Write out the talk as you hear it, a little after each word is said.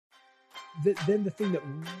then the thing that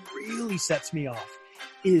really sets me off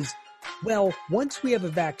is, well, once we have a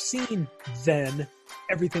vaccine, then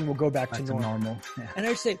everything will go back to normal. Yeah. And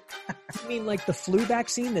I say, you mean like the flu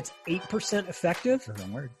vaccine that's 8% effective?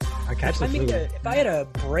 Doesn't work. If I had a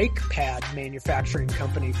brake pad manufacturing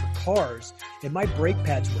company for cars and my brake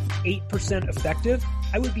pads were 8% effective,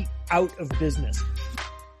 I would be out of business.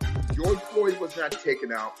 George Floyd was not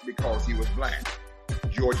taken out because he was black.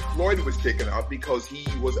 George Floyd was taken out because he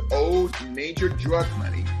was owed major drug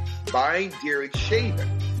money by Derek Chauvin.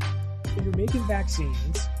 So you're making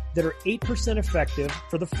vaccines that are 8% effective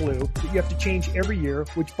for the flu that you have to change every year,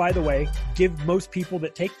 which, by the way, give most people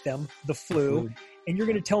that take them the flu. And you're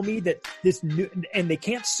going to tell me that this new, and they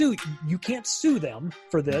can't sue, you can't sue them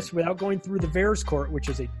for this without going through the VAERS court, which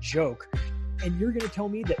is a joke. And you're going to tell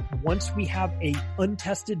me that once we have a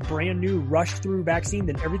untested, brand new rush through vaccine,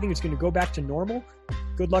 then everything is going to go back to normal?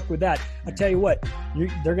 Good luck with that. I'll tell you what,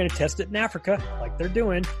 they're going to test it in Africa like they're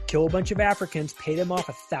doing, kill a bunch of Africans, pay them off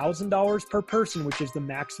 $1,000 per person, which is the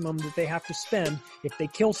maximum that they have to spend if they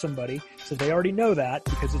kill somebody. So they already know that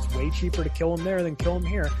because it's way cheaper to kill them there than kill them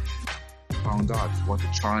here. Found out what the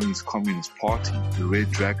Chinese Communist Party, the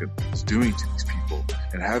Red Dragon, is doing to these people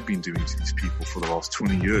and have been doing to these people for the last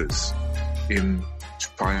 20 years in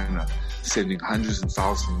China, sending hundreds and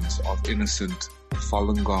thousands of innocent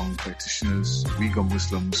Falun Gong practitioners, Uyghur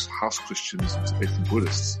Muslims, house Christians, and Tibetan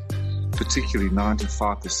Buddhists. Particularly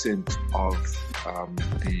 95% of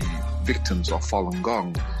the victims of Falun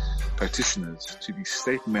Gong practitioners to these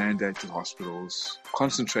state-mandated hospitals,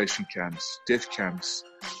 concentration camps, death camps,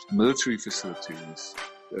 military facilities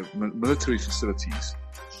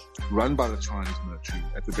run by the Chinese military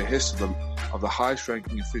at the behest of the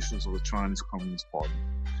highest-ranking officials of the Chinese Communist Party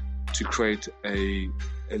to create a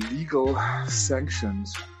legal, sanctioned,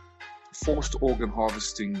 forced organ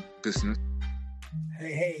harvesting business.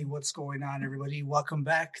 Hey, what's going on, everybody? Welcome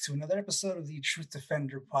back to another episode of the Truth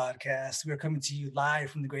Defender podcast. We are coming to you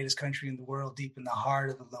live from the greatest country in the world, deep in the heart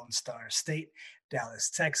of the Lone Star State, Dallas,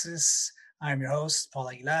 Texas. I'm your host, Paul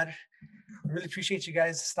Aguilar. I really appreciate you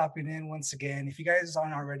guys stopping in once again. If you guys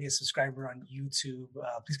aren't already a subscriber on YouTube,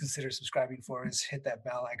 please consider subscribing for us. Hit that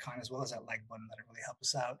bell icon as well as that like button. That'll really help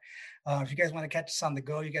us out. If you guys want to catch us on the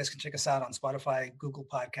go, you guys can check us out on Spotify, Google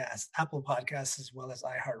Podcasts, Apple Podcasts, as well as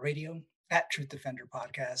iHeartRadio at Truth Defender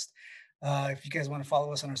Podcast. If you guys want to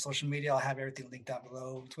follow us on our social media, I'll have everything linked down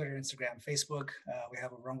below: Twitter, Instagram, Facebook. We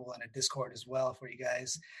have a Rumble and a Discord as well for you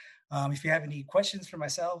guys. If you have any questions for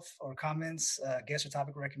myself or comments, guest or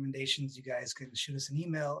topic recommendations, you guys can shoot us an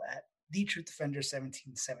email at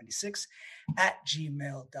thetruthDefender1776 at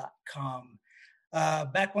gmail.com.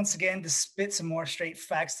 Back once again to spit some more straight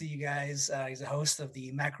facts to you guys. He's a host of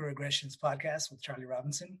the Macroaggressions podcast with Charlie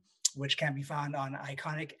Robinson, which can be found on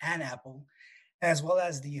Iconic and Apple, as well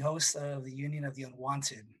as the host of the Union of the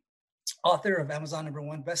Unwanted, author of Amazon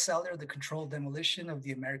 #1 bestseller, The Controlled Demolition of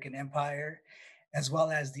the American Empire, as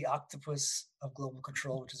well as The Octopus of Global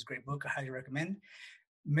Control, which is a great book. I highly recommend.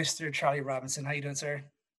 Mr. Charlie Robinson, how you doing, sir?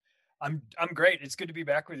 I'm great. It's good to be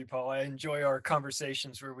back with you, Paul. I enjoy our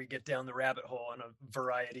conversations where we get down the rabbit hole on a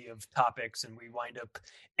variety of topics and we wind up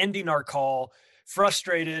ending our call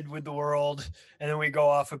frustrated with the world. And then we go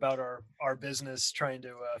off about our business, trying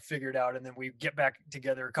to figure it out. And then we get back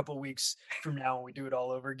together a couple of weeks from now and we do it all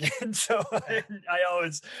over again. So I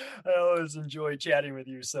always enjoy chatting with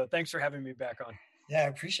you. So thanks for having me back on. Yeah, I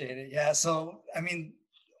appreciate it. Yeah. So, I mean,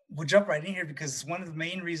 we'll jump right in here because one of the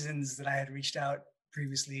main reasons that I had reached out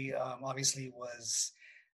previously, obviously, was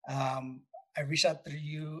I reached out to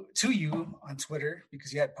you on Twitter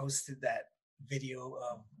because you had posted that video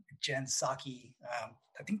of Jen Psaki,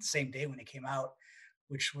 I think the same day when it came out,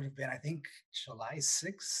 which would have been, I think, July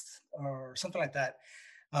 6th or something like that,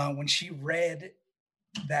 when she read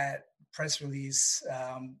that press release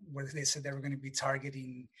where they said they were going to be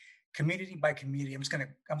targeting community by community. I'm just going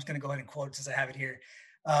to go ahead and quote since I have it here.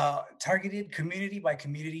 Targeted community by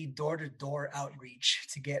community, door-to-door outreach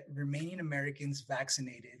to get remaining Americans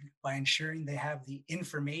vaccinated by ensuring they have the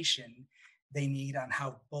information they need on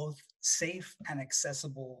how both safe and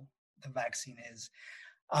accessible the vaccine is.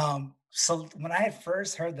 So when I had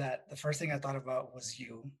first heard that, the first thing I thought about was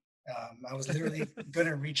you. I was literally going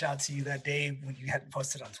to reach out to you that day when you had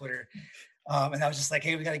posted on Twitter. And I was just like,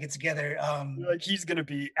 hey, we got to get together. Like he's going to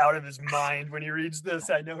be out of his mind when he reads this.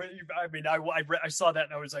 I know. I mean, I saw that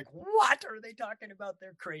and I was like, what are they talking about?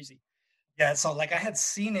 They're crazy. Yeah. So like I had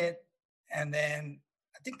seen it and then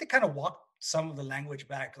I think they kind of walked some of the language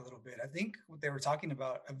back a little bit. I think what they were talking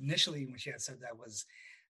about initially when she had said that was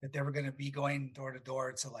that they were going to be going door to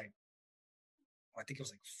door to like, I think it was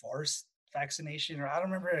like forced vaccination, or I don't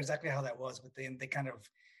remember exactly how that was, but then they kind of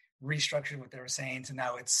restructured what they were saying to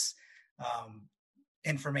now it's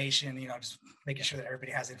information, just making sure that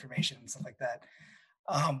everybody has information and stuff like that.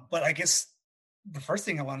 But I guess the first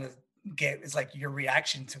thing I want to get is like your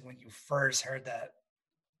reaction to when you first heard that.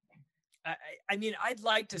 I mean, I'd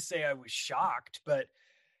like to say I was shocked, but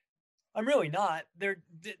I'm really not. The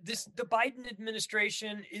Biden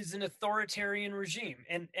administration is an authoritarian regime,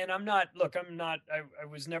 and I'm not. Look, I'm not. I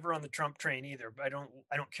was never on the Trump train either. But I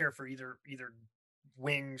don't care for either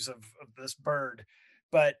wings of this bird.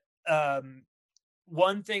 But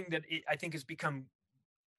one thing that I think has become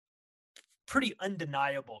pretty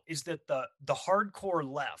undeniable is that the hardcore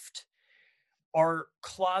left are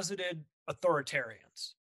closeted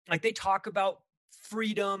authoritarians. Like, they talk about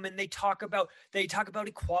freedom and they talk about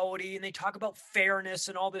equality and they talk about fairness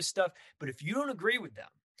and all this stuff. But if you don't agree with them,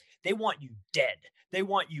 they want you dead. They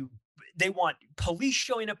want police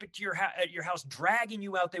showing up at your house, dragging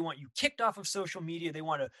you out. They want you kicked off of social media. They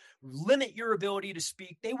want to limit your ability to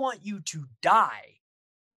speak. They want you to die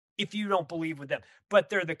if you don't believe with them. But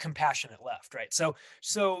they're the compassionate left, right?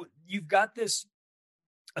 So you've got this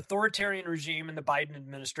authoritarian regime in the Biden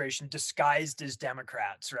administration disguised as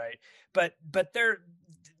Democrats, right? But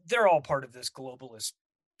they're all part of this globalist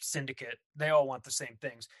syndicate. They all want the same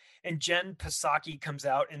things. And Jen Psaki comes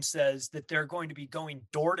out and says that they're going to be going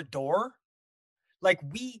door to door. Like,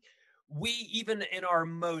 we even in our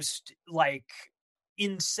most like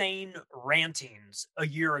insane rantings a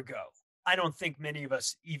year ago, I don't think many of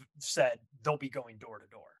us even said they'll be going door to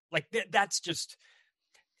door. Like,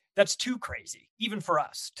 that's too crazy, even for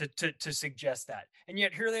us to suggest that. And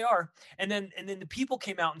yet here they are. And then the people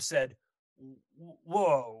came out and said,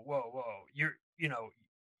 whoa,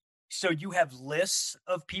 so you have lists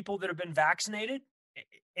of people that have been vaccinated,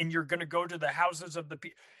 and you're going to go to the houses of the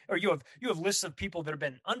people, or you have lists of people that have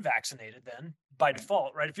been unvaccinated then by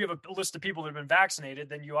default, right? If you have a list of people that have been vaccinated,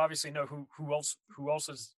 then you obviously know who else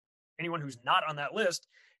is, anyone who's not on that list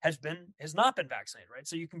has not been vaccinated, right?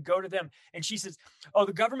 So you can go to them. And she says, oh,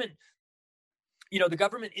 the government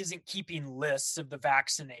isn't keeping lists of the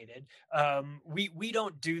vaccinated. We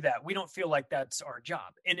don't do that. We don't feel like that's our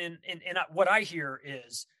job. And what I hear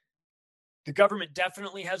is the government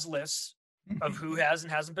definitely has lists of who has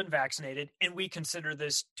and hasn't been vaccinated, and we consider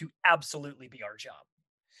this to absolutely be our job.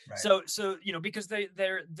 Right. So because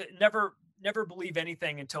they're never believe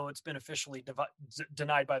anything until it's been officially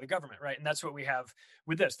denied by the government, right? And that's what we have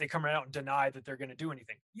with this. They come right out and deny that they're going to do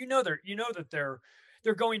anything. That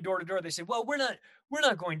they're going door to door. They say, well, we're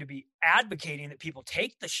not going to be advocating that people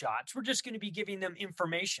take the shots. We're just going to be giving them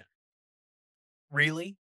information.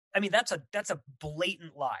 Really? I mean, that's a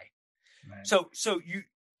blatant lie. Right. So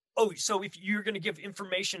if you're going to give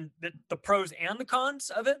information, that the pros and the cons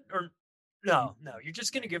of it, or no, you're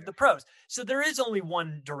just going to give the pros. So there is only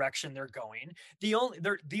one direction they're going. The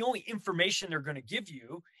only information they're going to give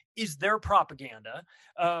you is their propaganda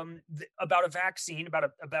about a vaccine, about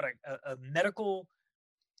a medical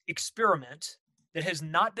experiment that has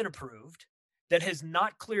not been approved, that has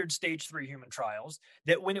not cleared stage 3 human trials,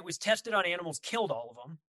 that when it was tested on animals killed all of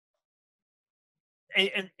them.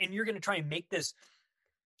 And you're going to try and make this,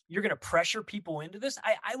 you're going to pressure people into this.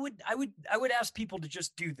 I would ask people to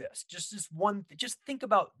just do this. Just think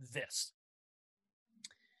about this.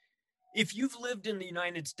 If you've lived in the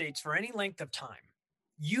United States for any length of time,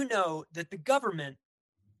 you know that the government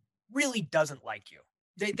really doesn't like you.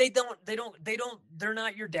 They're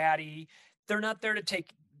not your daddy. They're not there to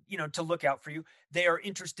take, to look out for you. They are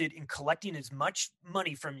interested in collecting as much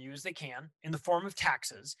money from you as they can in the form of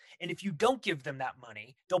taxes. And if you don't give them that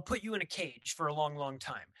money, they'll put you in a cage for a long, long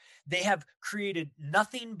time. They have created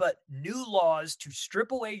nothing but new laws to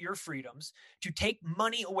strip away your freedoms, to take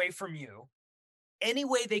money away from you any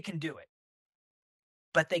way they can do it.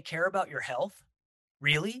 But they care about your health?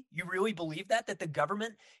 Really? You really believe that the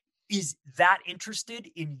government is that interested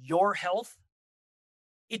in your health?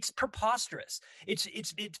 It's preposterous.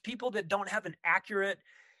 It's people that don't have an accurate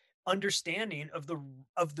understanding of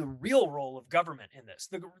the real role of government in this.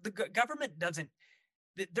 The government doesn't.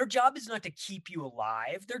 Their job is not to keep you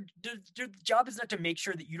alive. Their job is not to make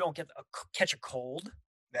sure that you don't catch a cold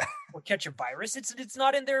or catch a virus. It's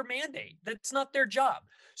not in their mandate. That's not their job.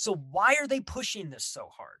 So why are they pushing this so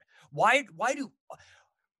hard? Why do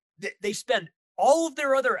they spend all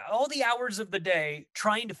the hours of the day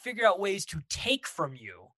trying to figure out ways to take from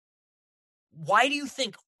you? Why do you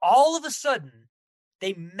think all of a sudden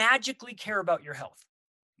they magically care about your health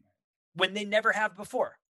when they never have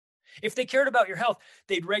before? If they cared about your health,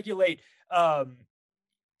 they'd regulate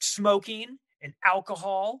smoking and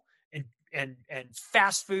alcohol and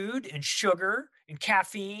fast food and sugar and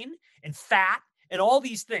caffeine and fat And all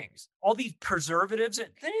these things, all these preservatives,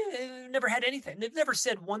 they've never had anything. They've never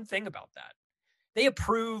said one thing about that. They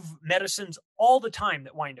approve medicines all the time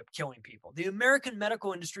that wind up killing people. The American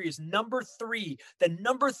medical industry is the number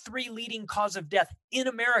 3 leading cause of death in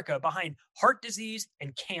America, behind heart disease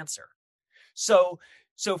and cancer. So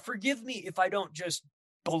forgive me if I don't just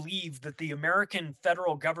believe that the American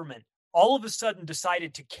federal government all of a sudden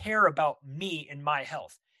decided to care about me and my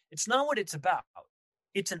health. It's not what it's about.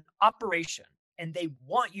 It's an operation, and they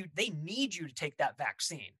need you to take that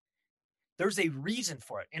vaccine. There's a reason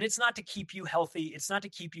for it. And it's not to keep you healthy. It's not to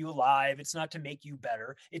keep you alive. It's not to make you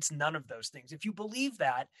better. It's none of those things. If you believe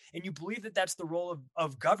that, and you believe that that's the role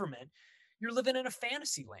of government, you're living in a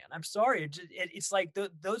fantasy land. I'm sorry. It's like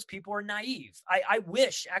those people are naive. I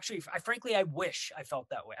wish I felt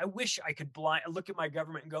that way. I wish I could look at my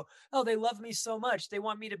government and go, oh, they love me so much. They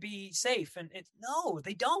want me to be safe. And no,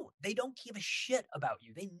 they don't. They don't give a shit about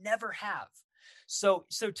you. They never have. So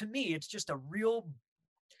to me, it's just a real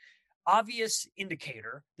obvious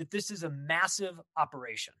indicator that this is a massive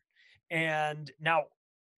operation. And now,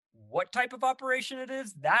 what type of operation it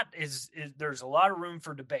is, there's a lot of room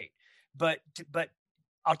for debate. But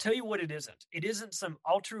I'll tell you what it isn't. It isn't some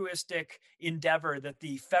altruistic endeavor that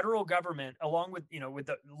the federal government, along with,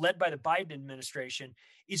 led by the Biden administration,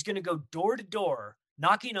 is going to go door to door,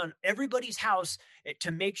 knocking on everybody's house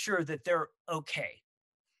to make sure that they're okay.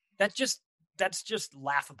 That's just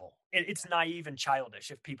laughable. It's naive and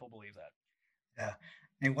childish if people believe that. Yeah.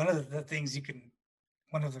 And one of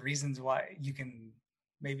the reasons why you can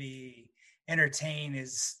maybe entertain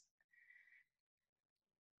is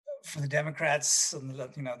for the Democrats,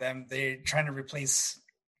 they're trying to replace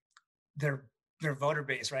their voter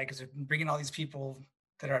base, right? Because they're bringing all these people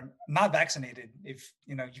that are not vaccinated. If,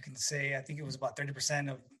 you can say, I think it was about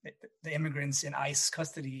 30% of the immigrants in ICE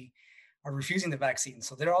custody are refusing the vaccine.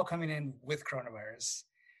 So they're all coming in with coronavirus,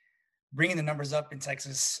 bringing the numbers up in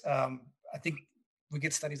Texas. I think we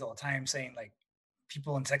get studies all the time saying like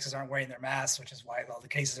people in Texas aren't wearing their masks, which is why all the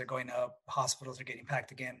cases are going up. Hospitals are getting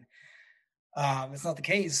packed again. It's not the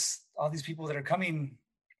case. All these people that are coming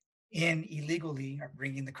in illegally are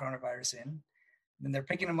bringing the coronavirus in. And then they're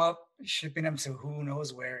picking them up, shipping them to who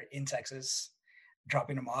knows where in Texas,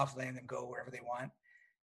 dropping them off, letting them go wherever they want.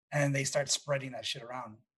 And they start spreading that shit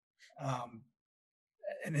around.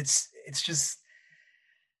 And it's just,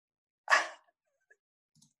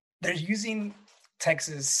 they're using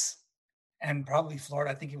Texas and probably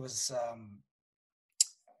Florida. I think it was, I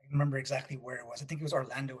remember exactly where it was. I think it was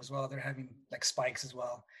Orlando as well. They're having like spikes as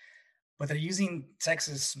well, but they're using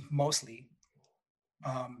Texas mostly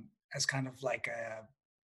as kind of like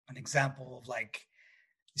an example of like,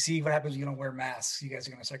 you see what happens when you don't wear masks. You guys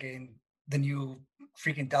are going to start getting the new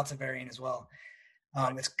freaking Delta variant as well.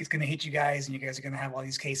 It's going to hit you guys, and you guys are going to have all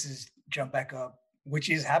these cases jump back up, which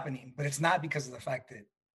is happening. But it's not because of the fact that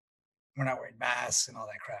we're not wearing masks and all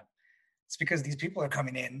that crap. It's because these people are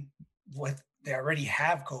coming in they already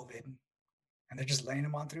have COVID, and they're just laying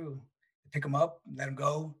them on through. They pick them up, let them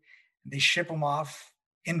go, and they ship them off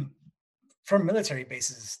from military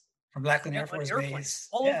bases, from Lackland Air Force Base,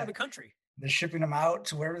 all over the country. They're shipping them out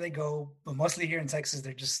to wherever they go, but mostly here in Texas,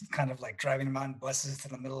 they're just kind of like driving them out in buses to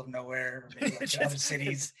the middle of nowhere, or maybe like to other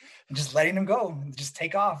cities, and just letting them go and just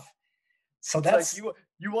take off. So that's like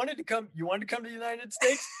you wanted to come to the United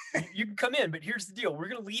States. You can come in, but here's the deal: we're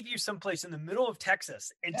going to leave you someplace in the middle of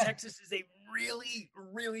Texas, and Texas is a really,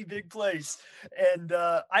 really big place. And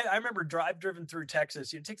I remember driven through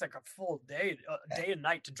Texas. It takes like a full day and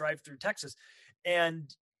night to drive through Texas,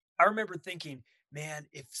 and I remember thinking, man,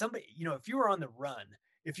 if somebody, if you were on the run,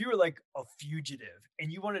 if you were like a fugitive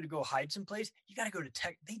and you wanted to go hide someplace, you got to go to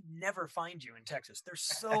Texas. They never find you in Texas. There's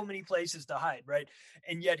so many places to hide, right?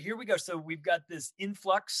 And yet here we go. So we've got this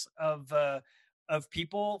influx of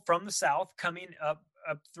people from the South coming up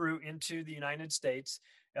through into the United States.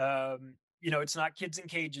 It's not kids in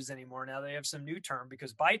cages anymore. Now they have some new term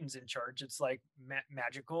because Biden's in charge. It's like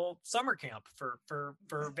magical summer camp for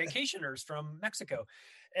vacationers from Mexico.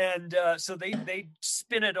 And so they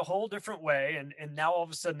spin it a whole different way. And now all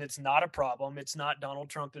of a sudden it's not a problem. It's not Donald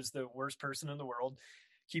Trump is the worst person in the world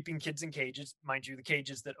keeping kids in cages, mind you, the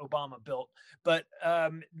cages that Obama built. But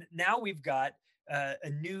now we've got a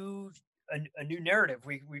new narrative.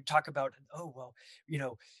 We talk about,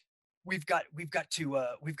 we've got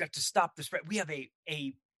to stop the spread. We have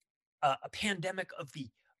a pandemic of the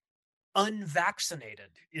unvaccinated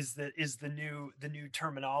is the new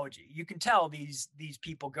terminology. You can tell these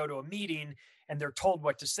people go to a meeting and they're told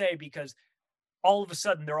what to say because all of a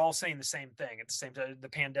sudden they're all saying the same thing at the same time, the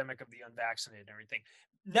pandemic of the unvaccinated and everything.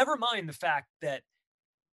 Never mind the fact that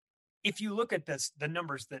if you look at the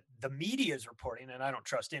numbers that the media is reporting, and I don't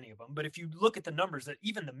trust any of them, but if you look at the numbers that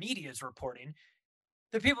even the media is reporting,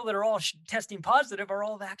 the people that are all testing positive are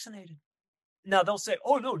all vaccinated. Now they'll say,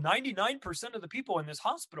 oh no, 99% of the people in this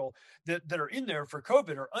hospital that are in there for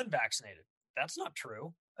COVID are unvaccinated. That's not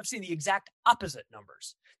true. I've seen the exact opposite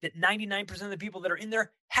numbers, that 99% of the people that are in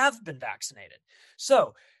there have been vaccinated.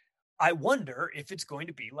 So I wonder if it's going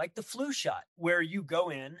to be like the flu shot, where you go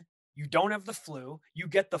in, you don't have the flu, you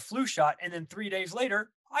get the flu shot, and then 3 days later,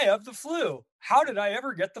 I have the flu. How did I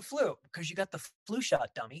ever get the flu? Because you got the flu shot,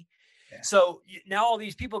 dummy. Yeah. So now all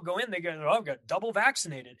these people go in, they go, oh, I've got double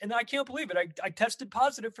vaccinated. And I can't believe it. I tested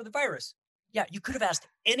positive for the virus. Yeah, you could have asked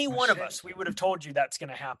any one of us. We would have told you that's going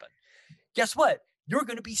to happen. Guess what? You're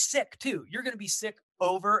going to be sick too. You're going to be sick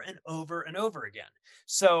over and over and over again.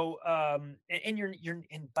 So,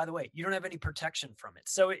 and by the way, you don't have any protection from it.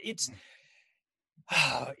 So it's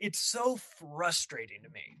so frustrating to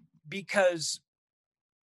me, because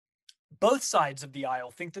both sides of the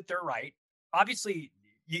aisle think that they're right. Obviously,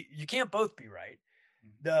 you can't both be right.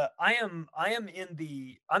 I'm in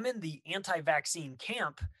the anti-vaccine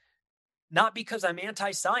camp, not because I'm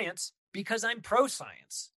anti-science, because I'm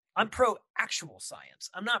pro-science. I'm pro actual science.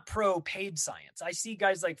 I'm not pro paid science. I see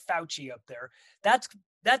guys like Fauci up there. That's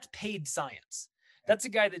paid science. That's a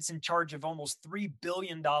guy that's in charge of almost $3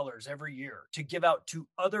 billion every year to give out to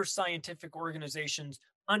other scientific organizations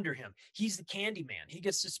under him. He's the candy man. He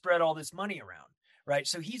gets to spread all this money around, right?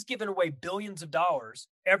 So he's giving away billions of dollars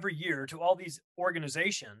every year to all these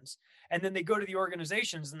organizations. And then they go to the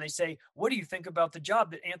organizations and they say, what do you think about the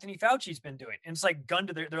job that Anthony Fauci's been doing? And it's like gun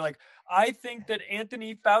to they're like, I think that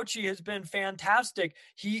Anthony Fauci has been fantastic.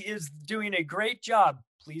 He is doing a great job.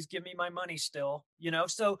 Please give me my money still,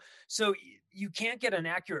 So you can't get an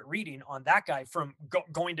accurate reading on that guy from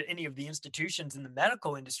going to any of the institutions in the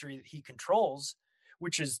medical industry that he controls,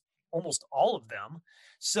 which is almost all of them.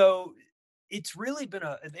 So it's really been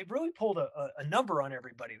they've really pulled a number on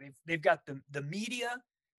everybody. They've got the media,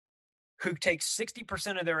 who takes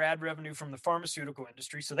 60% of their ad revenue from the pharmaceutical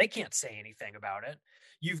industry, so they can't say anything about it.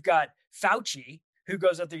 You've got Fauci, who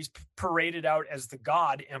goes out there, he's paraded out as the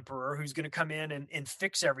God emperor who's going to come in and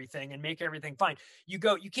fix everything and make everything fine. You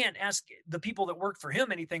can't ask the people that work for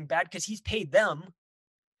him anything bad because he's paid them.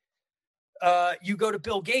 You go to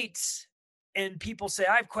Bill Gates, and people say,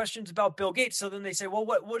 I have questions about Bill Gates. So then they say, well,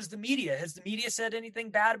 what is the media? Has the media said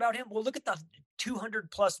anything bad about him? Well, look at the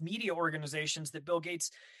 200 plus media organizations that Bill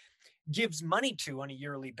Gates gives money to on a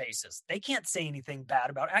yearly basis. They can't say anything bad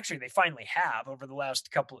about it. Actually, they finally have over the last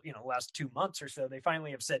last 2 months or so. They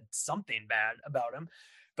finally have said something bad about him,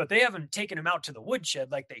 but they haven't taken him out to the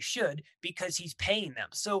woodshed like they should, because he's paying them.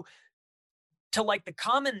 So to like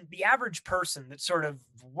the average person that's sort of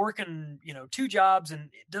working, 2 jobs and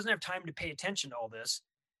doesn't have time to pay attention to all this,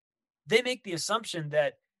 they make the assumption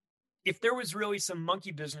that if there was really some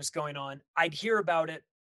monkey business going on, I'd hear about it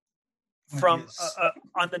from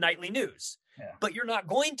on the nightly news. Yeah. But you're not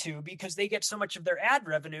going to, because they get so much of their ad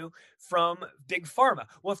revenue from big pharma.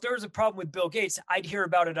 Well, if there was a problem with Bill Gates, I'd hear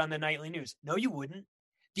about it on the nightly news. No, you wouldn't.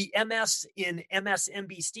 The MS in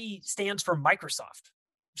MSNBC stands for Microsoft.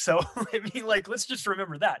 So, let's just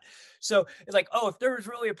remember that. So it's like, oh, if there was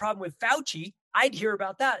really a problem with Fauci, I'd hear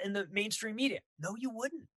about that in the mainstream media. No, you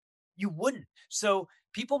wouldn't. You wouldn't. So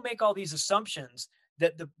people make all these assumptions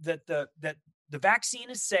that the vaccine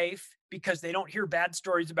is safe because they don't hear bad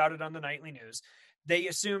stories about it on the nightly news. They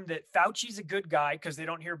assume that Fauci's a good guy because they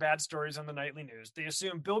don't hear bad stories on the nightly news. They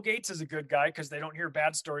assume Bill Gates is a good guy because they don't hear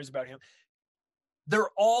bad stories about him. They're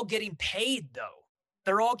all getting paid, though.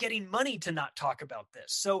 They're all getting money to not talk about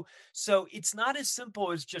this. So it's not as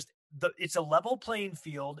simple as just it's a level playing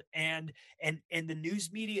field and the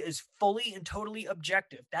news media is fully and totally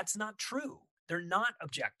objective. That's not true. They're not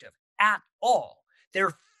objective at all.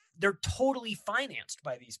 They're totally financed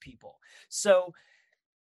by these people. So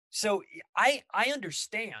I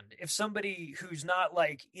understand if somebody who's not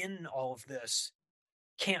in all of this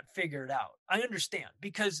can't figure it out. I understand,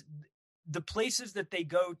 because the places that they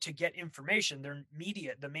go to get information, their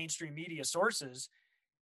media, the mainstream media sources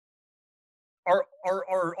are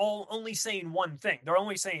all only saying one thing. They're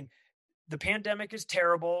only saying the pandemic is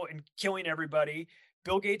terrible and killing everybody.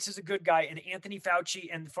 Bill Gates is a good guy, and Anthony Fauci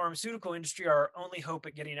and the pharmaceutical industry are our only hope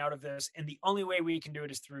at getting out of this. And the only way we can do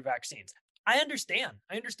it is through vaccines. I understand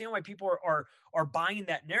why people are buying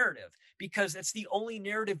that narrative, because it's the only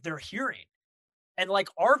narrative they're hearing. And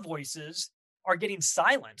our voices are getting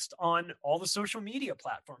silenced on all the social media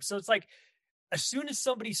platforms. So it's like, as soon as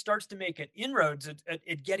somebody starts to make an inroads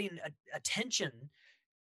at getting attention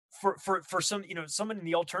for some, someone in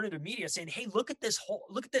the alternative media saying, hey, look at this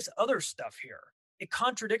other stuff here. it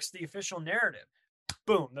contradicts the official narrative.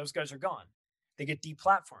 Boom, those guys are gone. They get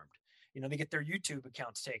deplatformed. They get their YouTube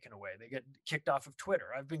accounts taken away. They get kicked off of Twitter.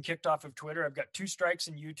 I've been kicked off of Twitter. I've got 2 strikes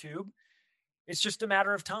in YouTube. It's just a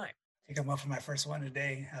matter of time. I think I'm up for my first one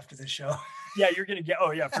today after this show. Yeah, you're going to get,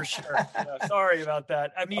 oh yeah, for sure. Sorry about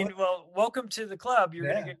that. I mean, well, welcome to the club. You're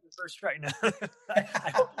going to get your first strike. No,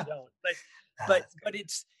 I hope you don't. But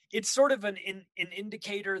it's sort of an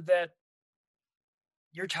indicator that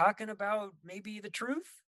you're talking about maybe the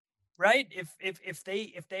truth. Right? If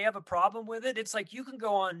they have a problem with it, it's like you can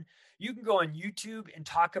go on YouTube and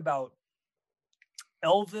talk about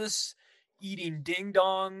Elvis eating ding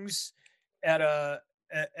dongs at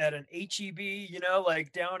an HEB,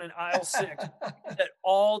 like down in aisle 6, that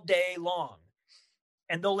all day long,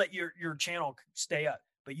 and they'll let your channel stay up.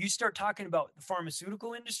 But you start talking about the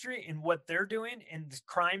pharmaceutical industry and what they're doing and the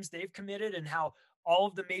crimes they've committed and how all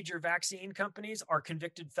of the major vaccine companies are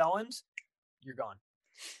convicted felons, you're gone.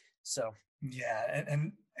 So yeah,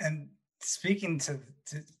 and speaking to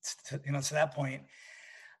that point,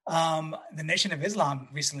 the Nation of Islam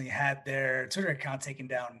recently had their Twitter account taken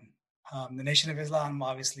down. The Nation of Islam,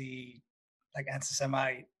 obviously, like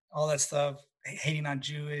anti-Semite, all that stuff, hating on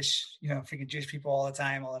freaking Jewish people all the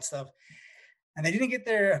time, all that stuff. And they didn't get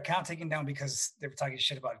their account taken down because they were talking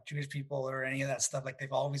shit about Jewish people or any of that stuff like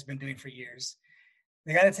they've always been doing for years.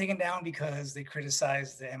 They got it taken down because they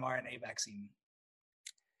criticized the mRNA vaccine.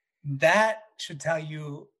 That should tell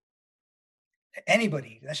you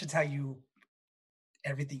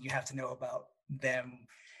everything you have to know about them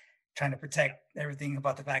trying to protect everything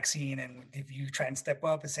about the vaccine. And if you try and step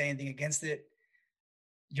up and say anything against it,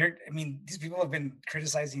 these people have been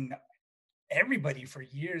criticizing everybody for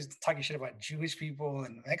years, talking shit about Jewish people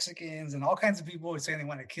and Mexicans and all kinds of people saying they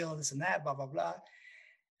want to kill this and that, blah, blah, blah.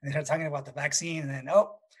 And they start talking about the vaccine, and then,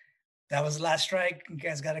 that was the last strike. You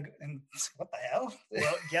guys got to go. And what the hell?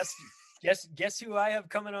 Well, guess who I have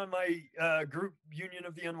coming on my group Union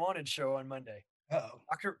of the Unwanted show on Monday?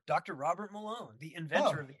 Dr. Robert Malone, the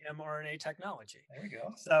inventor of the mRNA technology. There we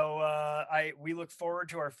go. So we look forward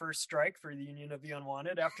to our first strike for the Union of the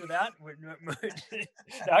Unwanted. After that,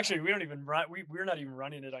 actually, we don't even run. We're not even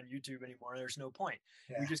running it on YouTube anymore. There's no point.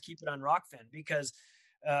 Yeah. We just keep it on Rockfin because,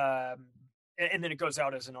 and then it goes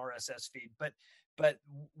out as an RSS feed. But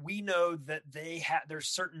we know that there's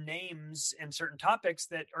certain names and certain topics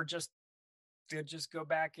that are just go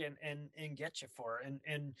back and get you for.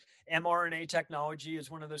 And mRNA technology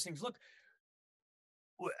is one of those things. Look,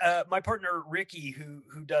 my partner Ricky, who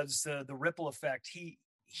does the Ripple Effect,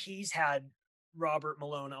 he's had Robert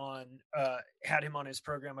Malone on, had him on his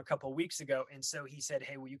program a couple of weeks ago, and so he said,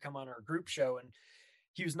 "Hey, will you come on our group show?" And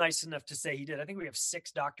he was nice enough to say he did. I think we have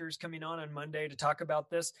 6 doctors coming on Monday to talk about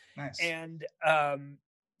this. Nice. And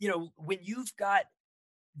when you've got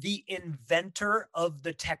the inventor of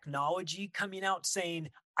the technology coming out saying,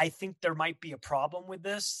 I think there might be a problem with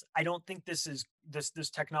this. I don't think this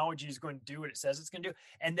technology is going to do what it says it's going to do.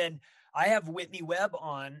 And then I have Whitney Webb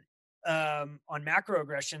on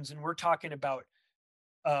macroaggressions, and we're talking about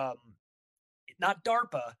not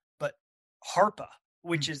DARPA, but HARPA,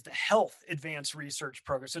 which is the Health Advanced Research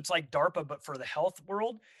Program. So it's like DARPA, but for the health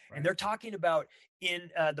world. Right. And they're talking about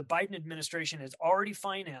the Biden administration has already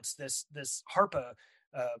financed this HARPA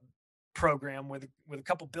program with a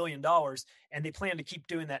couple $1 billion, and they plan to keep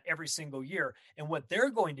doing that every single year. And what they're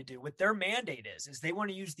going to do, what their mandate is they want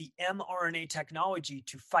to use the mRNA technology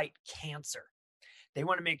to fight cancer. They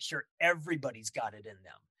want to make sure everybody's got it in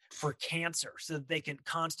them for cancer so that they can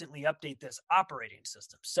constantly update this operating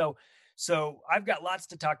system. So I've got lots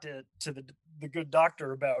to talk to the good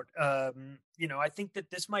doctor about. I think that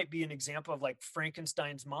this might be an example of like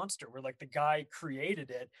Frankenstein's monster, where like the guy created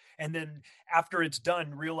it, and then after it's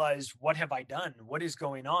done, realized, what have I done? What is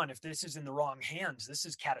going on? If this is in the wrong hands, this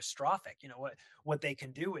is catastrophic. What they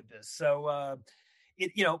can do with this. So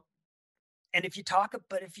and if you talk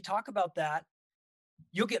about that,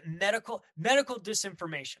 you'll get medical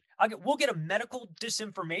disinformation. We'll get a medical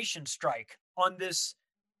disinformation strike on this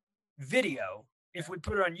video if we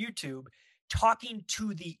put it on YouTube, talking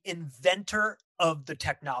to the inventor of the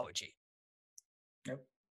technology. Yep,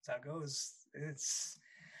 that's how it goes. They're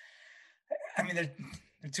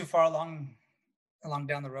too far along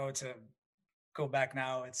down the road to go back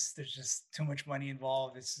now. There's just too much money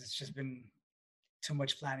involved. It's just been too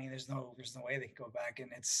much planning. There's no way they can go back. And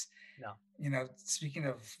speaking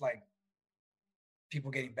of like people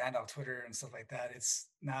getting banned off Twitter and stuff like that, it's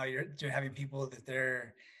now you're having people that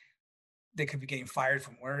they could be getting fired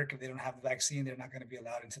from work if they don't have the vaccine. They're not going to be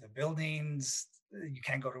allowed into the buildings. You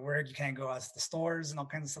can't go to work. You can't go out to the stores and all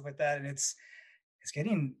kinds of stuff like that. And it's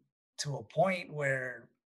getting to a point where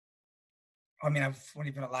I mean, I've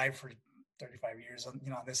only been alive for 35 years on,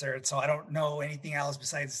 on this earth, so I don't know anything else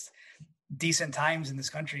besides decent times in this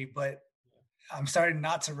country. But I'm starting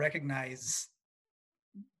not to recognize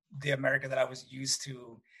the America that I was used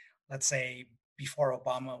to, let's say, before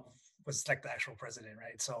Obama was like the actual president,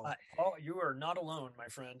 right? So, Paul, you are not alone, my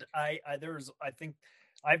friend. I think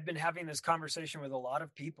I've been having this conversation with a lot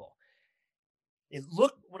of people.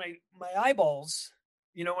 My eyeballs,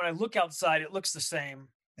 when I look outside, it looks the same.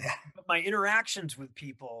 yeah, But my interactions with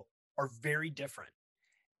people are very different.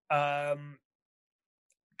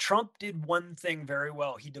 Trump did one thing very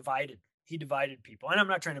well. He divided people. And I'm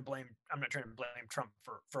not trying to blame Trump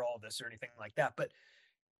for all of this or anything like that, but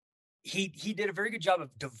he did a very good job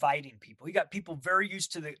of dividing people. He got people very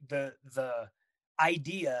used to the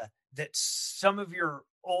idea that some of your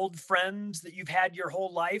old friends that you've had your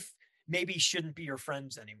whole life maybe shouldn't be your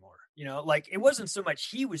friends anymore. Like it wasn't so much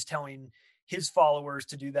he was telling his followers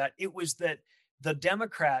to do that. It was that the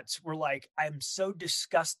Democrats were like, I'm so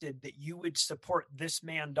disgusted that you would support this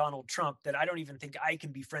man, Donald Trump, that I don't even think I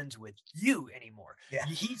can be friends with you anymore. Yeah.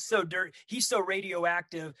 He's so dirty. He's so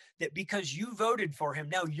radioactive that because you voted for him,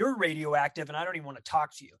 now you're radioactive and I don't even want to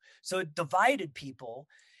talk to you. So it divided people,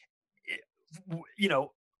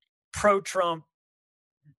 pro-Trump,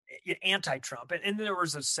 anti-Trump. And there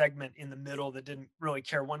was a segment in the middle that didn't really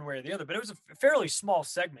care one way or the other, but it was a fairly small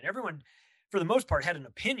segment. Everyone, for the most part, had an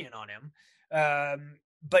opinion on him.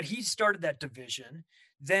 But he started that division.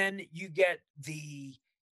 Then you get the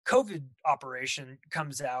COVID operation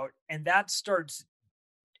comes out, and that starts,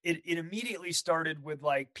 it immediately started with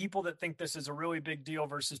like people that think this is a really big deal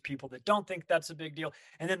versus people that don't think that's a big deal.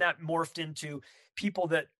 And then that morphed into people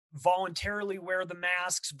that voluntarily wear the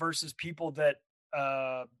masks versus people that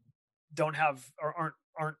don't have or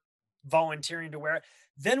aren't volunteering to wear it.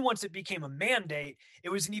 Then once it became a mandate, it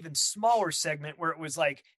was an even smaller segment where it was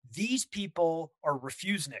like, these people are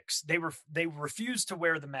refuseniks. They refuse to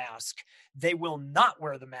wear the mask. They will not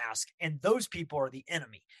wear the mask. And those people are the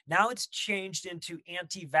enemy. Now it's changed into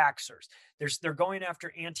anti-vaxxers. They're going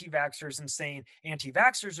after anti-vaxxers and saying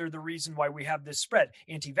anti-vaxxers are the reason why we have this spread.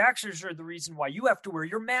 Anti-vaxxers are the reason why you have to wear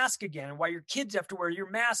your mask again and why your kids have to wear your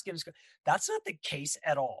mask. And that's not the case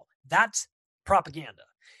at all. That's propaganda.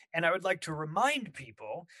 And I would like to remind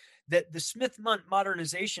people that the Smith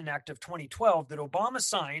Modernization Act of 2012 that Obama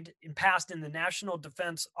signed and passed in the National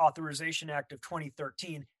Defense Authorization Act of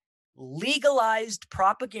 2013 legalized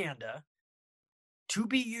propaganda to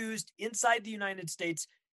be used inside the United States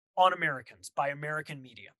on Americans by American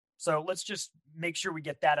media. So let's just make sure we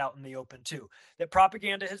get that out in the open too, that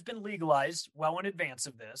propaganda has been legalized well in advance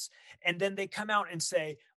of this. And then they come out and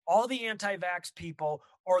say, all the anti-vax people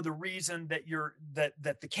are the reason that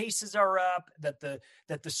that the cases are up, that the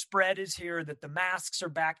spread is here, that the masks are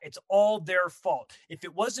back. It's all their fault. If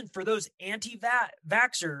it wasn't for those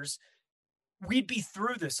anti-vaxxers, we'd be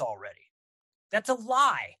through this already. That's a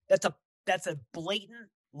lie. That's a blatant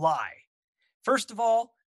lie. First of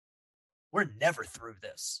all, we're never through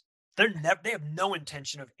this. They have no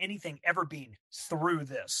intention of anything ever being through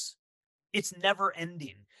this. It's never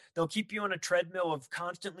ending. They'll keep you on a treadmill of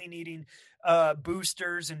constantly needing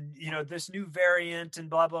boosters and, this new variant and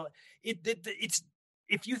blah, blah. It's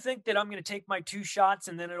if you think that I'm going to take my 2 shots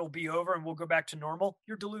and then it'll be over and we'll go back to normal,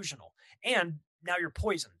 you're delusional. And now you're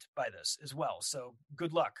poisoned by this as well. So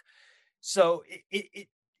good luck. So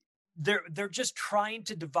they're just trying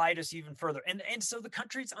to divide us even further. And so the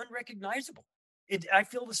country's unrecognizable. I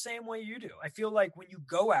feel the same way you do. I feel like when you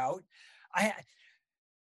go out,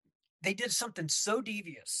 they did something so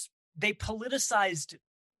devious. They politicized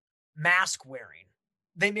mask wearing.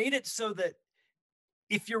 They made it so that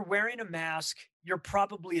if you're wearing a mask, you're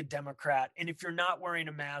probably a Democrat. And if you're not wearing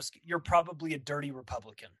a mask, you're probably a dirty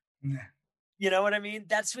Republican. Yeah. You know what I mean?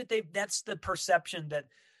 That's the perception that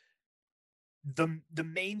the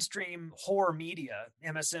mainstream horror media,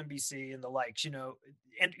 MSNBC and the likes,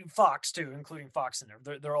 and Fox too, including Fox in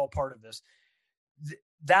there. They're all part of this.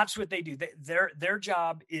 That's what they do. Their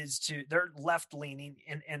job is they're left leaning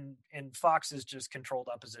and Fox is just controlled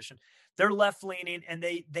opposition. They're left leaning and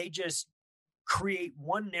they just create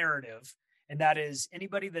one narrative. And that is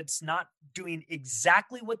anybody that's not doing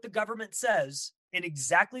exactly what the government says and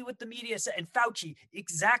exactly what the media says and Fauci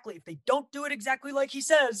exactly. If they don't do it exactly like he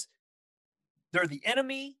says, they're the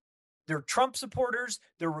enemy. They're Trump supporters.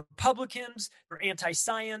 They're Republicans. They're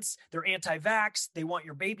anti-science. They're anti-vax. They want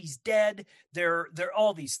your babies dead. They're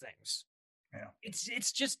all these things. Yeah.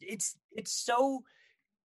 It's so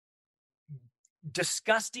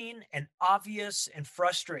disgusting and obvious and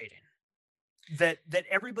frustrating that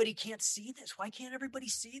everybody can't see this. Why can't everybody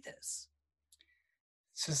see this?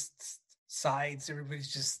 It's just sides.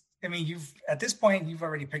 Everybody's just I mean, at this point, you've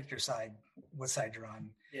already picked your side, what side you're on.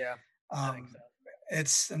 Yeah, I think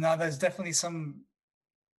so. Now there's definitely some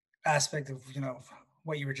aspect of,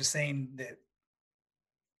 what you were just saying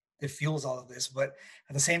that fuels all of this. But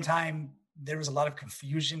at the same time, there was a lot of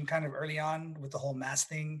confusion kind of early on with the whole mask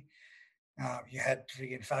thing. You had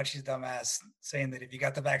freaking Fauci's dumbass saying that if you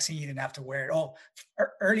got the vaccine, you didn't have to wear it. Oh,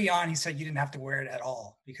 early on, he said you didn't have to wear it at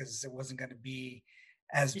all because it wasn't going to be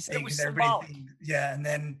as big as everybody thinks. Yeah, and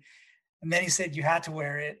then he said you had to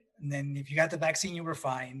wear it, and then if you got the vaccine, you were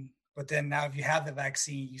fine. But then now, if you have the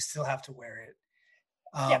vaccine, you still have to wear it.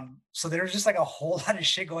 So there was just like a whole lot of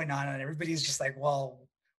shit going on, and everybody's just like, well,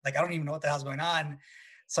 like I don't even know what the hell's going on.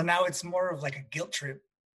 So now it's more of like a guilt trip.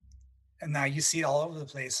 And now you see it all over the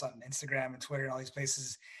place on Instagram and Twitter and all these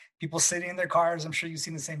places. People sitting in their cars. I'm sure you've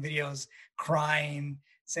seen the same videos, crying,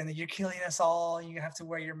 saying that you're killing us all. You have to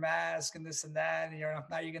wear your mask and this and that. And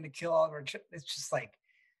now you're going to kill all of our. It's just like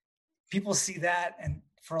people see that, and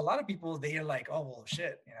for a lot of people, they are like, "Oh well,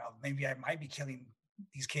 shit. Maybe I might be killing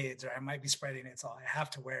these kids, or I might be spreading it, so I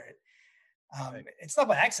have to wear it." Right. It's not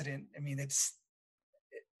by accident. I mean,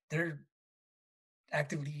 they're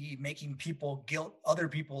actively making people guilt other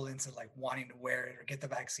people into like wanting to wear it or get the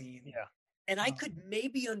vaccine. Yeah. And I could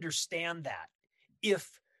maybe understand that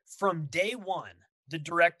if from day one, the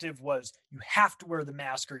directive was you have to wear the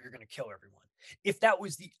mask or you're going to kill everyone. If that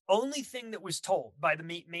was the only thing that was told by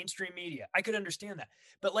the mainstream media, I could understand that.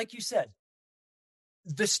 But like you said,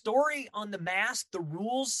 the story on the mask, the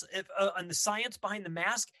rules and the science behind the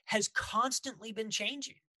mask has constantly been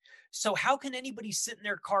changing. So how can anybody sit in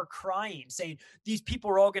their car crying, saying these people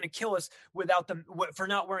are all going to kill us for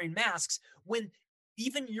not wearing masks, when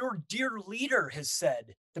even your dear leader has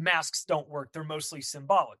said the masks don't work. They're mostly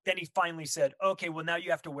symbolic. Then he finally said, okay, well, now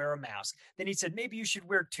you have to wear a mask. Then he said, maybe you should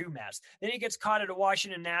wear 2 masks. Then he gets caught at a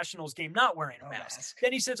Washington Nationals game not wearing a mask.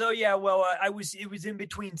 Then he says, oh, yeah, well, it was in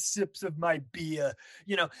between sips of my beer,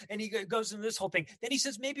 and he goes into this whole thing. Then he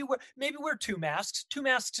says, maybe wear 2 masks. 2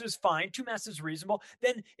 masks is fine. 2 masks is reasonable.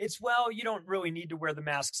 Then it's, well, you don't really need to wear the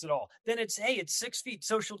masks at all. Then it's, hey, it's 6 feet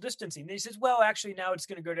social distancing. Then he says, well, actually, now it's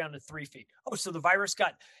going to go down to 3 feet. Oh, so the virus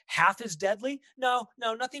got half as deadly? No,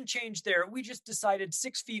 nothing changed there. We just decided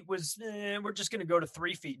 6 feet was, we're just going to go to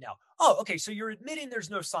 3 feet now. Oh, okay. So you're admitting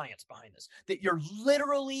there's no science behind this, that you're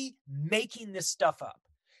literally making this stuff up.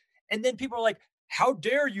 And then people are like, how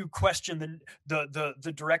dare you question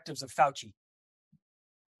the directives of Fauci?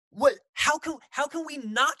 What? How can we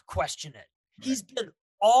not question it? Right. He's been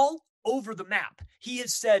all over the map. He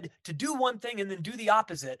has said to do one thing and then do the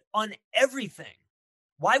opposite on everything.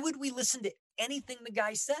 Why would we listen to anything the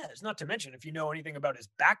guy says? Not to mention, if you know anything about his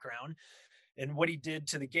background and what he did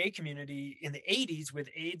to the gay community in the 80s with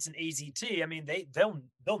AIDS and AZT, I mean,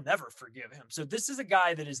 they'll never forgive him. So this is a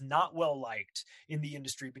guy that is not well liked in the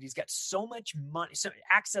industry, but he's got so much money,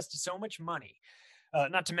 access to so much money,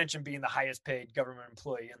 not to mention being the highest paid government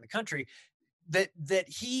employee in the country, that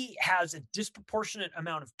he has a disproportionate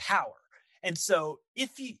amount of power. And so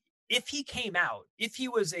if he came out, if he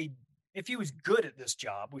was good at this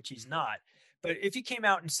job, which he's not, but if he came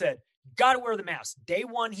out and said, got to wear the mask, day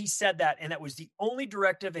one, he said that, and that was the only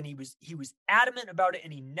directive, and he was adamant about it,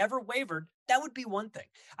 and he never wavered, that would be one thing.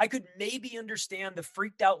 I could maybe understand the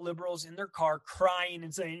freaked out liberals in their car crying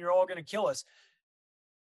and saying, you're all going to kill us.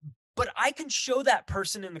 But I can show that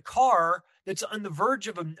person in the car that's on the verge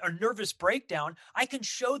of a nervous breakdown, I can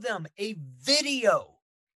show them a video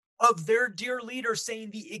of their dear leader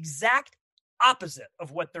saying the exact opposite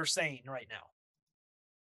of what they're saying right now.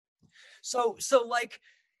 So like,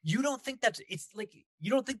 you don't think that's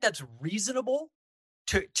reasonable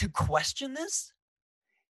to question this?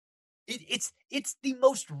 It's the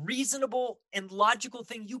most reasonable and logical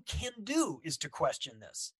thing you can do is to question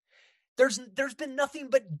this. There's been nothing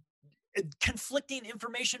but conflicting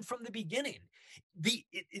information from the beginning. The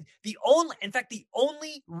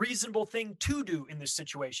only reasonable thing to do in this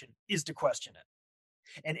situation is to question it.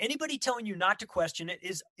 And anybody telling you not to question it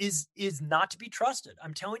is not to be trusted.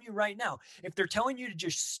 I'm telling you right now, if they're telling you to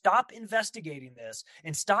just stop investigating this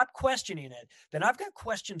and stop questioning it, then I've got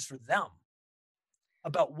questions for them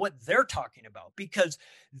about what they're talking about, because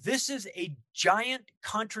this is a giant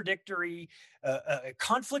contradictory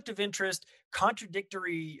conflict of interest,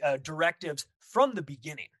 contradictory directives from the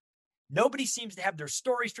beginning. Nobody seems to have their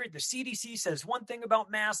story straight. The CDC says one thing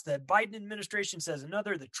about masks, the Biden administration says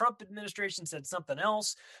another, the Trump administration said something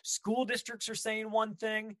else. School districts are saying one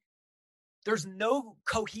thing. There's no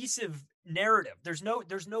cohesive narrative. There's no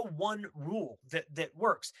one rule that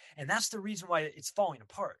works. And that's the reason why it's falling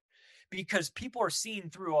apart, because people are seeing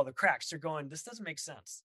through all the cracks. They're going, this doesn't make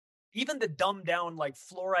sense. Even the dumbed down, like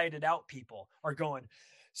fluorided out people are going,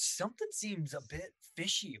 something seems a bit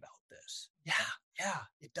fishy about this. Yeah,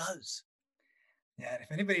 it does. Yeah, and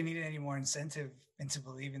if anybody needed any more incentive into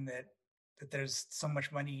believing that there's so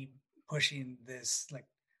much money pushing this like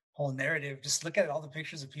whole narrative, just look at all the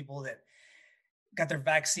pictures of people that got their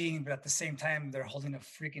vaccine, but at the same time they're holding a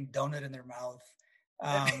freaking donut in their mouth.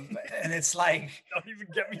 And it's like, don't even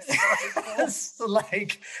get me started. So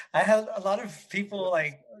like, I had a lot of people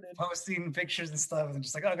like posting pictures and stuff, and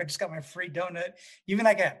just like, oh, I just got my free donut. Even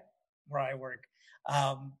like at where I work,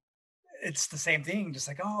 it's the same thing. Just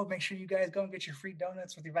like, oh, make sure you guys go and get your free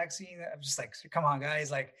donuts with your vaccine. I'm just like, come on, guys.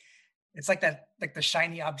 Like, it's like that, like the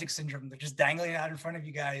shiny object syndrome. They're just dangling out in front of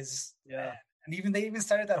you guys. Yeah. And they even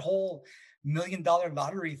started that whole $1 million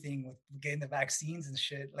lottery thing with getting the vaccines and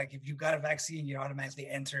shit. Like if you got a vaccine, you're automatically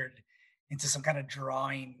entered into some kind of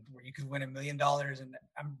drawing where you could win $1 million. And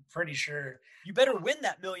I'm pretty sure you better win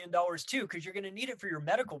that $1 million too, because you're going to need it for your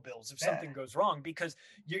medical bills if something goes wrong, because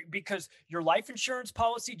your life insurance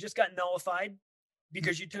policy just got nullified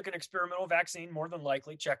because you took an experimental vaccine. More than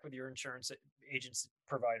likely, check with your insurance agent's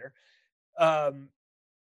provider.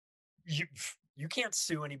 You can't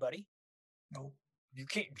sue anybody. No, you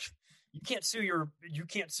can't. You can't sue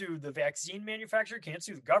the vaccine manufacturer, can't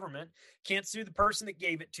sue the government, can't sue the person that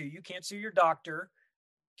gave it to you, can't sue your doctor,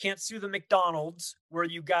 can't sue the McDonald's where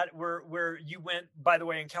you went. By the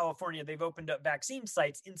way, in California, they've opened up vaccine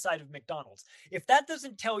sites inside of McDonald's. If that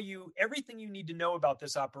doesn't tell you everything you need to know about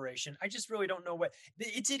this operation, I just really don't know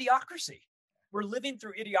it's idiocracy. We're living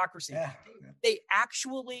through idiocracy. Yeah. They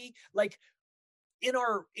actually, like, in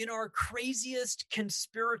our craziest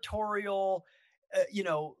conspiratorial,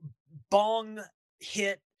 bong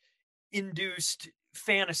hit induced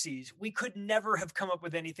fantasies, we could never have come up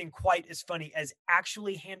with anything quite as funny as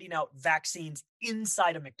actually handing out vaccines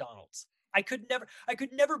inside of McDonald's. I could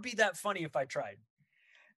never be that funny if I tried.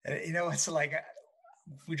 It's like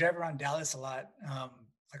we drive around Dallas a lot,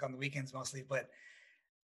 like on the weekends mostly, but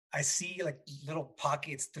I see like little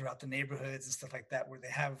pockets throughout the neighborhoods and stuff like that where they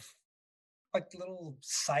have like little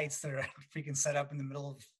sites that are freaking set up in the middle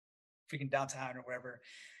of freaking downtown or wherever,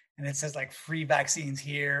 and it says like free vaccines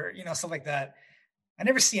here, stuff like that. I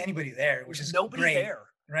never see anybody there, which is nobody great, there,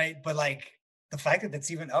 right? But like the fact that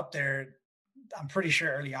that's even up there, I'm pretty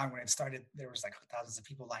sure early on when it started, there was like thousands of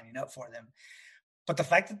people lining up for them. But the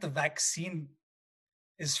fact that the vaccine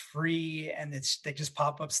is free and they just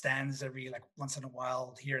pop up stands every like once in a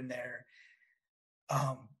while here and there,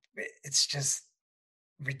 it's just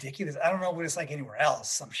ridiculous. I don't know what it's like anywhere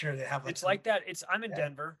else. I'm sure they have. It's like that. I'm in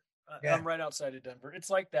Denver. I'm right outside of Denver. It's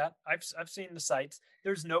like that. I've seen the sites.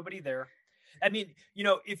 There's nobody there. I mean,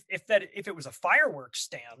 if it was a fireworks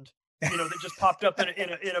stand, that just popped up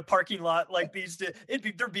in a parking lot like these,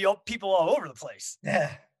 there'd be people all over the place.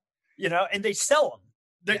 Yeah. And they sell them.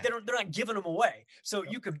 They're not giving them away. So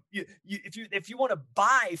you could, if you want to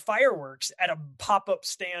buy fireworks at a pop-up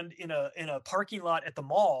stand in a parking lot at the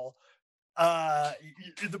mall,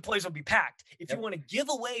 the place will be packed. If you want to give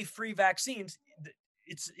away free vaccines,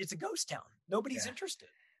 it's a ghost town. Nobody's interested.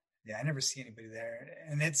 Yeah, I never see anybody there.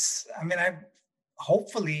 And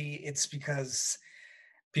hopefully it's because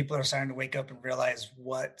people are starting to wake up and realize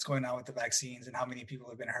what's going on with the vaccines and how many people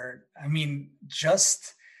have been hurt. Out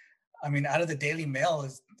of the Daily Mail,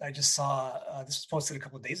 I just saw, this was posted a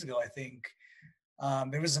couple of days ago, I think.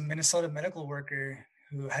 There was a Minnesota medical worker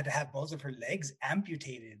who had to have both of her legs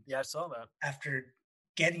amputated. Yeah, I saw that. After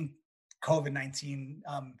getting COVID-19,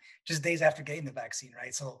 just days after getting the vaccine,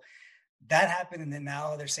 right? So that happened, and then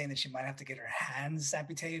now they're saying that she might have to get her hands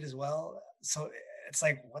amputated as well. So it's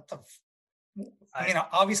like, what the?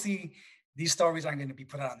 Obviously, these stories aren't going to be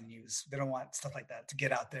put out on the news. They don't want stuff like that to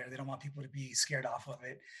get out there. They don't want people to be scared off of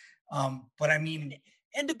it. And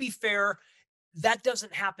to be fair, that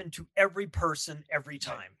doesn't happen to every person every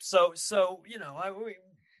time. Right. So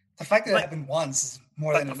the fact that it happened once is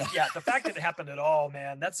more than enough. Yeah, the fact that it happened at all,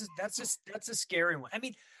 man, that's a scary one. I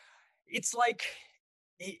mean, it's like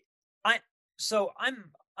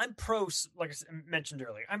I'm pro, like I mentioned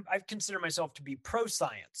earlier. I consider myself to be pro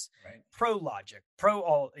science, right? Pro logic, pro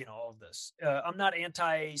all of this. I'm not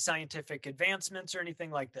anti-scientific advancements or anything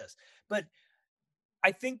like this, but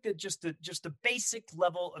I think that just the basic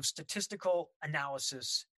level of statistical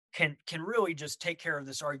analysis can really just take care of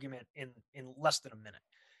this argument in less than a minute.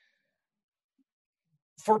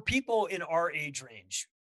 For people in our age range,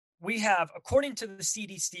 we have, according to the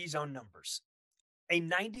CDC's own numbers, a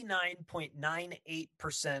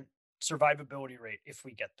 99.98% survivability rate if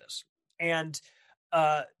we get this, and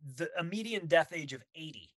a median death age of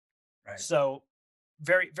 80. Right. So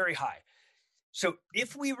very, very high. So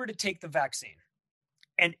if we were to take the vaccine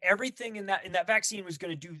and everything in that vaccine was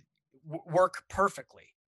going to work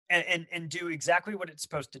perfectly, and do exactly what it's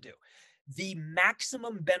supposed to do. The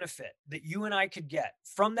maximum benefit that you and I could get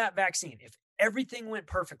from that vaccine, if everything went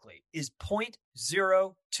perfectly, is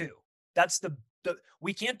 0.02. That's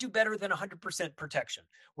we can't do better than 100% protection.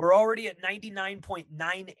 We're already at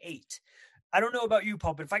 99.98. I don't know about you,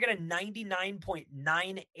 Paul, but if I got a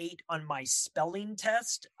 99.98 on my spelling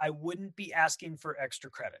test, I wouldn't be asking for extra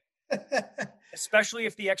credit. Especially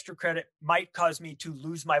if the extra credit might cause me to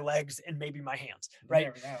lose my legs and maybe my hands,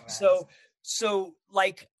 right? So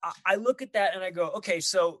like I look at that and I go, okay,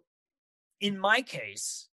 so in my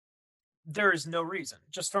case, there is no reason,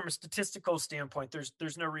 just from a statistical standpoint,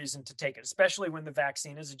 there's no reason to take it, especially when the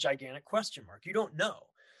vaccine is a gigantic question mark. You don't know.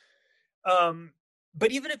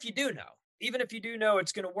 But even if you do know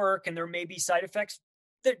it's going to work and there may be side effects,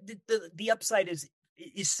 the upside is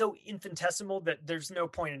so infinitesimal that there's no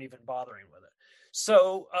point in even bothering with it.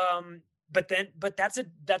 So, but that's a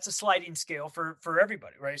sliding scale for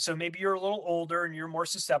everybody, right? So maybe you're a little older and you're more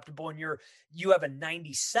susceptible and you have a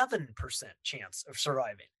 97% chance of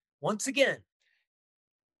surviving. Once again,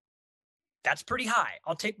 that's pretty high.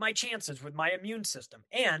 I'll take my chances with my immune system.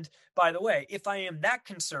 And by the way, if I am that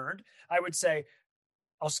concerned, I would say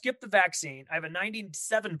I'll skip the vaccine. I have a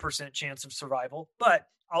 97% chance of survival, but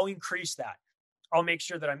I'll increase that. I'll make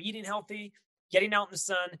sure that I'm eating healthy, getting out in the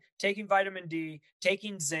sun, taking vitamin D,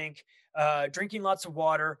 taking zinc, drinking lots of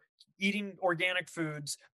water, eating organic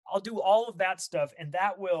foods. I'll do all of that stuff, and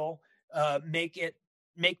that will make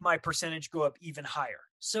my percentage go up even higher.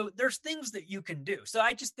 So there's things that you can do. So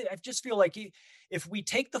I just feel like if we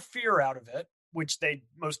take the fear out of it, which they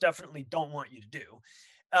most definitely don't want you to do,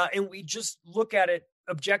 and we just look at it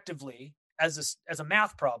objectively as a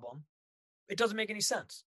math problem, it doesn't make any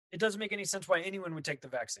sense. It doesn't make any sense why anyone would take the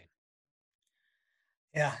vaccine.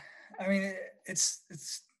 Yeah. I mean, it's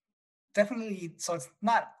definitely, so it's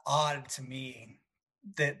not odd to me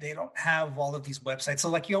that they don't have all of these websites. So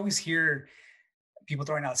like you always hear people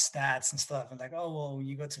throwing out stats and stuff and like, oh, well,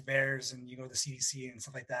 you go to VAERS and you go to the CDC and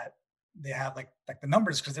stuff like that. They have like the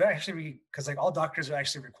numbers because they're actually, because like all doctors are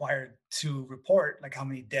actually required to report like how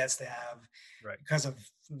many deaths they have, right, because of,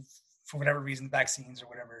 for whatever reason, vaccines or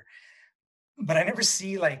whatever. But I never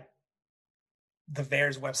see like the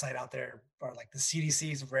VAERS website out there, or like the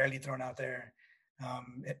CDC is rarely thrown out there.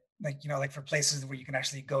 Like for places where you can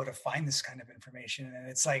actually go to find this kind of information. And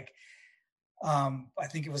it's like, I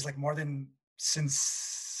think it was like more than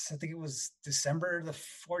since, I think it was December the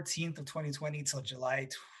 14th of 2020 till July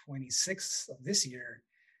 26th of this year,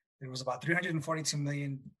 there was about 342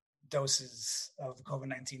 million doses of the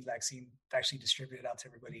COVID-19 vaccine actually distributed out to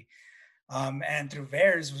everybody. And through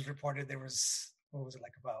VAERS was reported there was, what was it,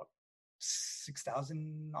 like about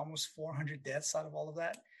 6,000, almost 400 deaths out of all of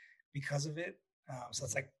that because of it. So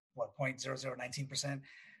that's like what, 0.0019%,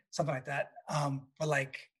 something like that. But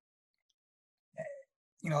like,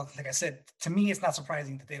 like I said, to me, it's not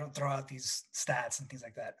surprising that they don't throw out these stats and things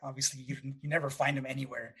like that. Obviously, you never find them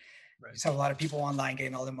anywhere. Right. You just have a lot of people online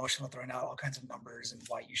getting all emotional, throwing out all kinds of numbers and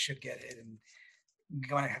why you should get it, and you're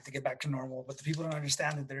going to have to get back to normal. But the people don't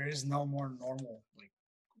understand that there is no more normal. Like,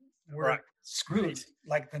 we're screwed. Right.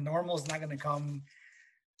 Like the normal is not going to come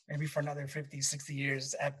maybe for another 50, 60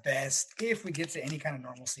 years at best, if we get to any kind of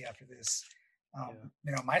normalcy after this.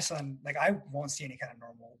 My son, like I won't see any kind of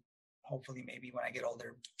normal. Hopefully, maybe when I get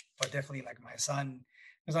older, but definitely like my son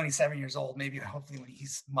who's only 7 years old, maybe hopefully when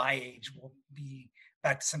he's my age, we'll be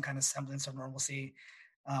back to some kind of semblance of normalcy.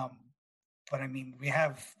 But I mean, we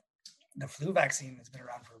have the flu vaccine that's been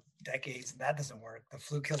around for decades, and that doesn't work. The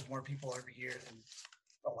flu kills more people every year than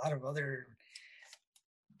a lot of other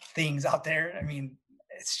things out there. I mean,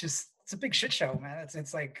 it's a big shit show, man.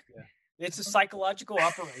 It's like, it's a psychological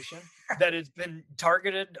operation that has been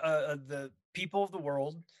targeted the people of the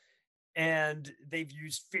world. And they've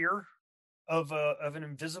used fear of an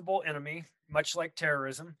invisible enemy, much like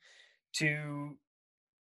terrorism, to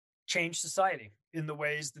change society in the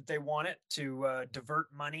ways that they want it, to divert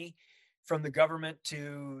money from the government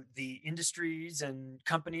to the industries and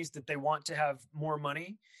companies that they want to have more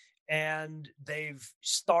money. And they've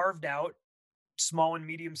starved out small and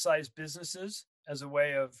medium-sized businesses as a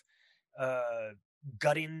way of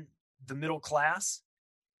gutting the middle class.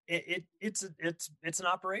 It's an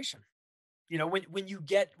operation. When you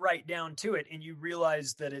get right down to it and you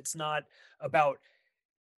realize that it's not about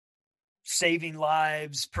saving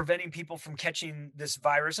lives, preventing people from catching this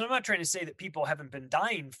virus. And I'm not trying to say that people haven't been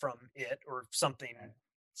dying from it or something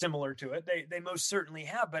similar to it. They most certainly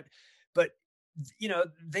have, but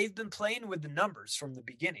they've been playing with the numbers from the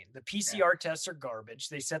beginning. The PCR tests are garbage.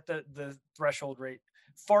 They set the threshold rate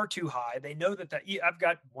far too high. They know that I've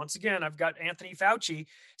got Anthony Fauci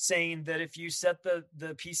saying that if you set the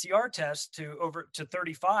PCR test to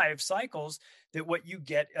 35 cycles, that what you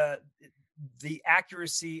get, the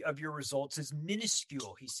accuracy of your results is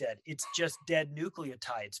minuscule. He said it's just dead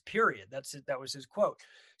nucleotides, period. That's it. That was his quote.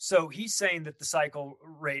 So he's saying that the cycle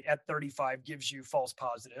rate at 35 gives you false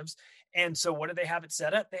positives. And so what do they have it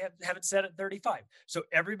set at? They have it set at 35. So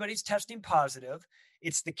everybody's testing positive.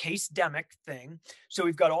 It's the case-demic thing. So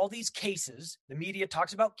we've got all these cases. The media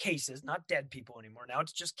talks about cases, not dead people anymore. Now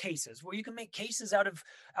it's just cases. Well, you can make cases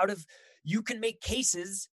you can make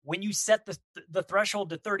cases when you set the threshold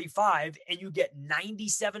to 35 and you get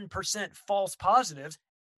 97% false positives,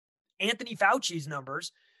 Anthony Fauci's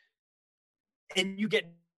numbers, and you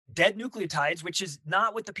get dead nucleotides, which is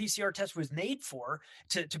not what the PCR test was made for,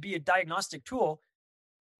 to be a diagnostic tool.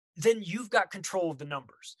 Then you've got control of the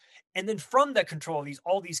numbers. And then from the control of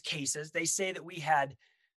all these cases, they say that we had,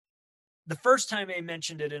 the first time they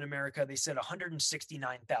mentioned it in America, they said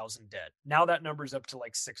 169,000 dead. Now that number's up to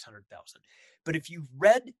like 600,000. But if you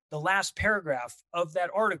read the last paragraph of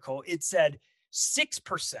that article, it said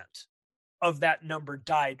 6% of that number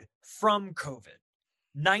died from COVID.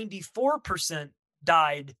 94%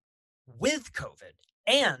 died with COVID.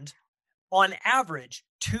 And on average,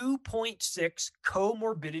 2.6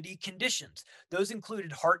 comorbidity conditions. Those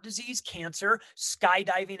included heart disease, cancer,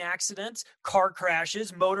 skydiving accidents, car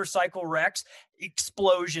crashes, motorcycle wrecks,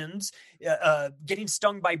 explosions, getting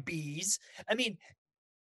stung by bees. I mean,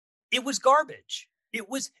 it was garbage. It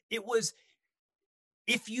was,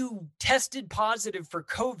 if you tested positive for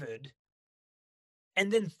COVID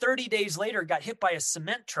and then 30 days later got hit by a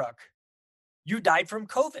cement truck, you died from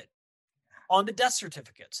COVID on the death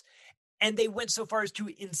certificates. And they went so far as to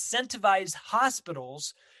incentivize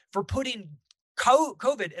hospitals for putting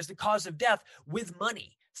COVID as the cause of death with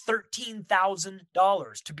money,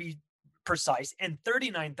 $13,000 to be precise, and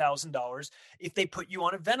 $39,000 if they put you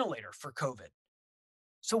on a ventilator for COVID.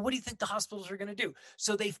 So what do you think the hospitals are going to do?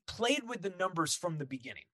 So they've played with the numbers from the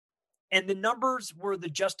beginning. And the numbers were the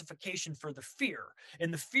justification for the fear.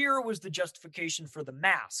 And the fear was the justification for the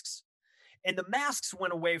masks. And the masks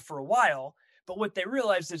went away for a while. But what they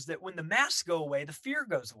realized is that when the masks go away, the fear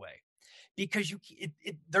goes away, because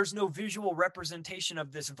there's no visual representation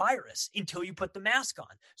of this virus until you put the mask on.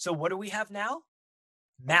 So what do we have now?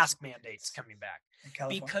 Mask mandates coming back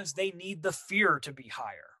because they need the fear to be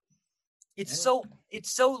higher. It's so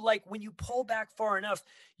like when you pull back far enough,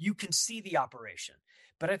 you can see the operation.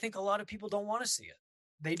 But I think a lot of people don't want to see it.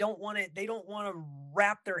 They don't want to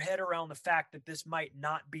wrap their head around the fact that this might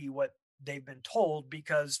not be what they've been told,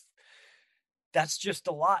 because that's just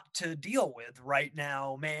a lot to deal with right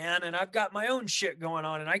now, man. And I've got my own shit going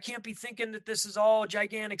on, and I can't be thinking that this is all a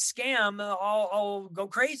gigantic scam. I'll go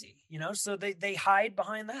crazy, so they hide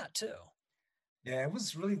behind that too. Yeah, it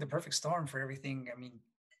was really the perfect storm for everything. I mean,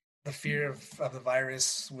 the fear of the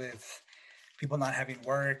virus, with people not having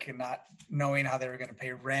work and not knowing how they were going to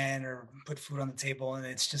pay rent or put food on the table. And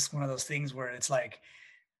it's just one of those things where it's like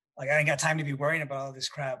I ain't got time to be worrying about all this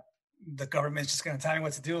crap. The government's just going to tell me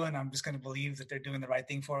what to do, and I'm just going to believe that they're doing the right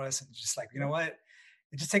thing for us. And just like, you know what?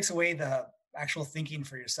 It just takes away the actual thinking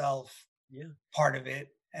for yourself part of it.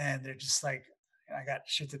 And they're just like, I got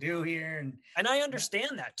shit to do here. And I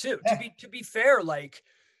understand that too. To be fair, like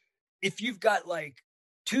if you've got like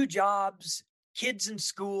 2 jobs, kids in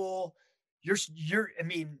school,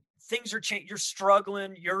 things are changing. You're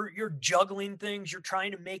struggling. You're juggling things. You're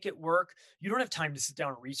trying to make it work. You don't have time to sit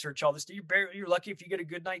down and research all this. You're lucky if you get a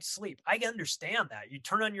good night's sleep. I understand that. You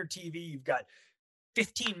turn on your TV. You've got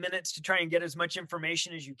 15 minutes to try and get as much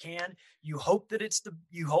information as you can. You hope that it's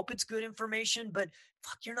good information, but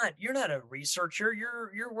fuck, you're not a researcher.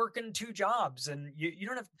 You're working 2 jobs, and you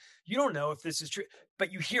don't know if this is true,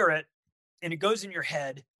 but you hear it and it goes in your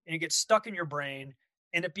head and it gets stuck in your brain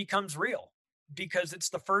and it becomes real, because it's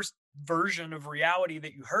the first version of reality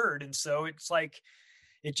that you heard. And so it's like,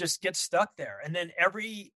 it just gets stuck there. And then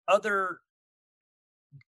every other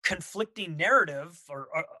conflicting narrative or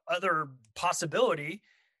other possibility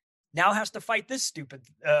now has to fight this stupid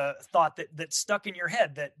thought that's stuck in your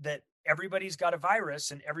head, that everybody's got a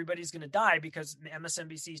virus and everybody's going to die because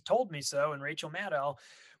MSNBC's told me so. And Rachel Maddow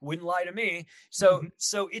wouldn't lie to me. So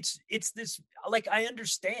it's this, like, I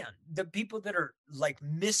understand the people that are like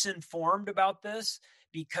misinformed about this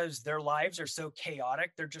because their lives are so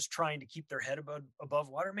chaotic. They're just trying to keep their head above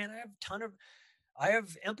water. Man, I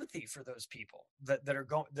have empathy for those people that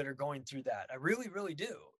are going through that. I really, really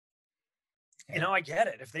do. Yeah. I get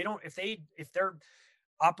it. If they're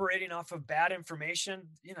operating off of bad information,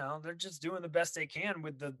 they're just doing the best they can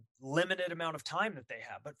with the limited amount of time that they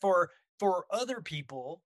have. But for for other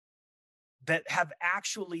people that have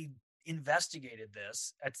actually investigated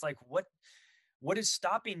this, it's like, what is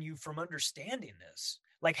stopping you from understanding this?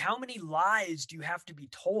 Like, how many lies do you have to be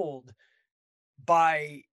told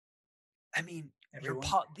by, I mean,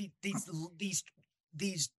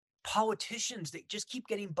 these politicians that just keep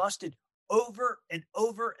getting busted over and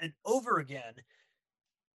over and over again,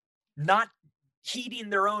 not heeding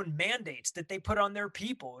their own mandates that they put on their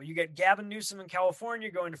people. You get Gavin Newsom in California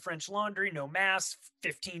going to French Laundry, no masks,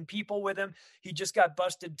 15 people with him. He just got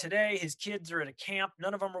busted today. His kids are at a camp.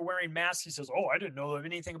 None of them are wearing masks. He says, oh, I didn't know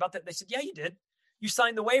anything about that. They said, yeah, you did. You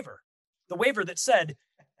signed the waiver that said,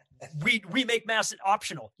 we make masks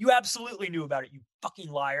optional. You absolutely knew about it, you fucking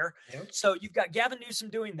liar. Yep. So you've got Gavin Newsom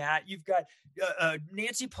doing that. You've got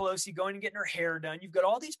Nancy Pelosi going and getting her hair done. You've got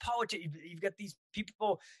all these politicians. You've got these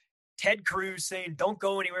people, Ted Cruz saying, don't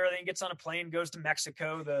go anywhere. Then he gets on a plane, goes to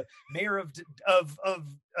Mexico. The mayor of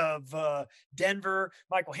Denver,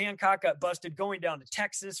 Michael Hancock, got busted going down to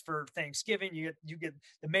Texas for Thanksgiving. You get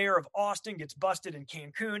the mayor of Austin gets busted in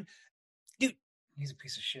Cancun. Dude, he's a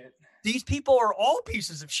piece of shit. These people are all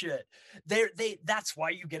pieces of shit. That's why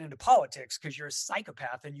you get into politics, because you're a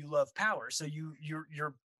psychopath and you love power. So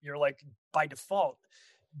you're like, by default,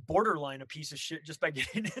 borderline a piece of shit just by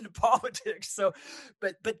getting into politics. So,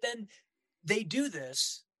 but then they do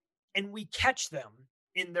this and we catch them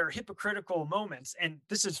in their hypocritical moments. And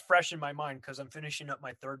this is fresh in my mind because I'm finishing up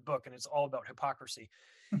my third book and it's all about hypocrisy.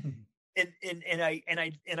 And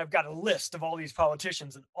I've got a list of all these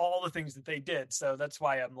politicians and all the things that they did. So that's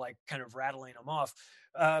why I'm like kind of rattling them off.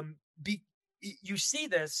 You see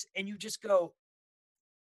this and you just go,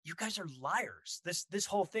 you guys are liars. This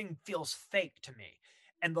whole thing feels fake to me.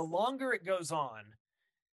 And the longer it goes on,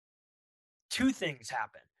 two things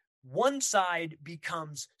happen. One side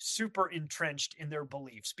becomes super entrenched in their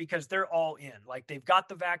beliefs because they're all in. Like, they've got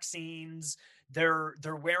the vaccines, they're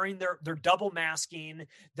wearing they're double masking,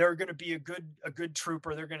 they're going to be a good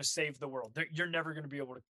trooper, they're going to save the world. You're never going to be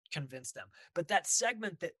able to convince them. But that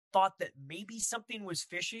segment that thought that maybe something was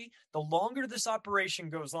fishy, the longer this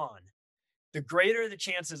operation goes on, the greater the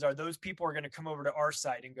chances are those people are going to come over to our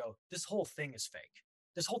side and go, this whole thing is fake.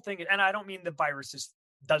 This whole thing, and I don't mean the virus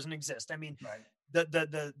doesn't exist. I mean, right.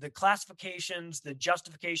 The classifications, the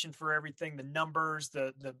justification for everything, the numbers,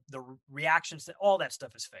 the reactions, all that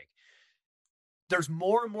stuff is fake. There's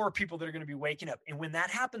more and more people that are going to be waking up. And when that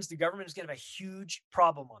happens, the government is going to have a huge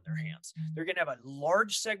problem on their hands. They're going to have a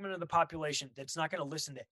large segment of the population that's not going to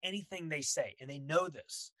listen to anything they say. And they know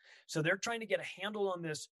this. So they're trying to get a handle on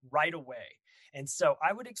this right away. And so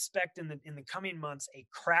I would expect in the coming months, a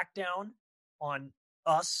crackdown on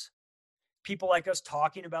us, people like us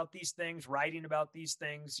talking about these things, writing about these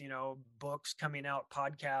things, books coming out,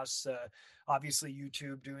 podcasts, obviously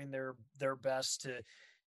YouTube doing their best to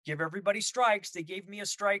give everybody strikes. They gave me a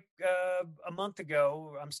strike a month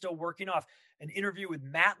ago. I'm still working off an interview with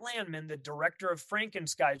Matt Landman, the director of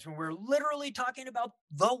Frankenskies. When we're literally talking about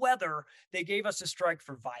the weather, they gave us a strike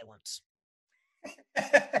for violence.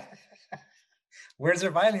 Where's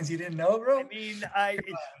their violence? You didn't know, bro? I mean,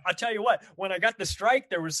 I'll tell you what, when I got the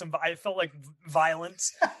strike, there was I felt like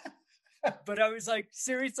violence, but I was like,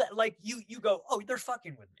 seriously, like you go, oh, they're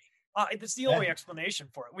fucking with me. That's the only explanation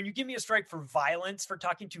for it. When you give me a strike for violence, for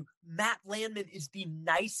talking to Matt Landman is the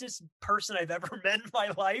nicest person I've ever met in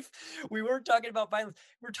my life. We weren't talking about violence.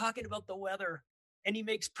 We're talking about the weather. And he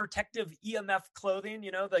makes protective EMF clothing,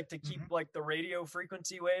 like to keep like the radio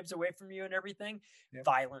frequency waves away from you and everything. Yep.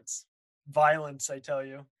 Violence, I tell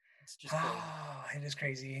you. It's just it is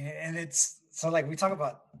crazy. And it's so, like, we talk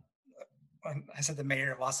about, I said the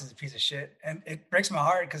mayor of Austin is a piece of shit, and it breaks my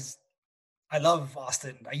heart because I love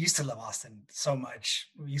Austin. I used to love Austin so much.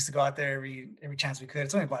 We used to go out there every chance we could.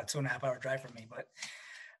 It's only about a 2.5 hour drive from me, but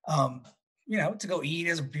to go eat.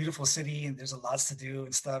 It's a beautiful city and there's a lots to do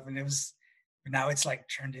and stuff. And now it's like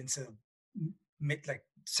turned into like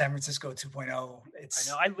San Francisco 2.0. I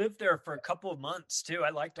know. I lived there for a couple of months too.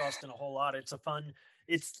 I liked Austin a whole lot. It's a fun.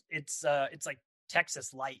 It's like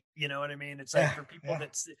Texas light. You know what I mean? It's like for people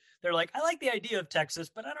they're like, I like the idea of Texas,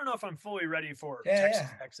 but I don't know if I'm fully ready for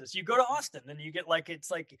Texas. You go to Austin, and you get like,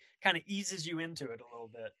 it's like kind of eases you into it a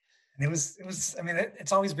little bit. And it was. I mean,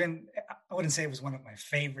 it's always been. I wouldn't say it was one of my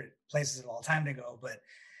favorite places of all time to go, but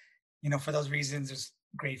for those reasons, there's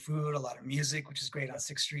great food, a lot of music, which is great on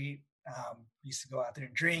 6th Street. We used to go out there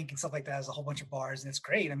and drink and stuff like that. There's a whole bunch of bars and it's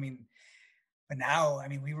great. I mean, but now,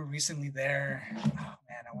 we were recently there. Oh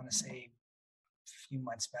man, I want to say a few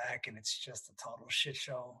months back, and it's just a total shit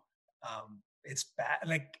show. It's bad.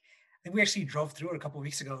 Like, I think we actually drove through it a couple of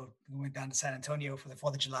weeks ago. We went down to San Antonio for the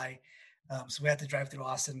 4th of July. So we had to drive through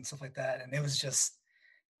Austin and stuff like that. And it was just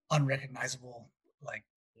unrecognizable. Like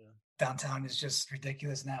Yeah. downtown is just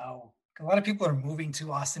ridiculous now. A lot of people are moving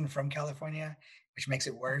to Austin from California, which makes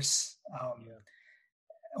it worse. Yeah.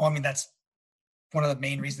 Well, I mean, that's one of the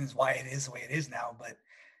main reasons why it is the way it is now, but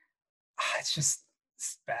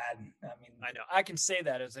it's bad. I mean, I know. I can say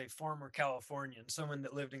that as a former Californian, someone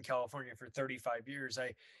that lived in California for 35 years.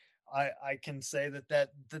 I can say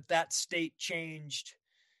that state changed.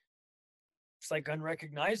 It's like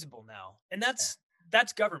unrecognizable now. And that's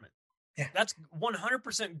government. Yeah. That's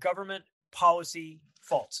 100% government policy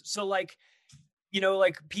faults. So like,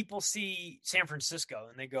 like people see San Francisco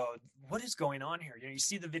and they go, what is going on here? You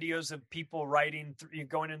see the videos of people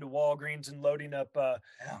going into Walgreens and loading up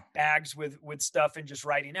bags with stuff and just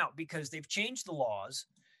riding out, because they've changed the laws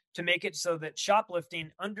to make it so that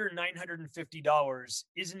shoplifting under $950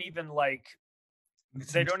 isn't even like,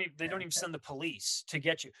 they don't even send the police to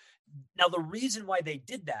get you. Now, the reason why they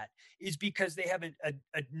did that is because they have a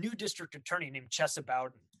new district attorney named Chesa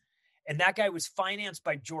Bowden. And that guy was financed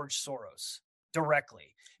by George Soros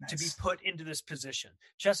directly to be put into this position.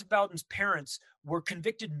 Chesa Bowden's parents were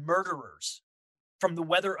convicted murderers from the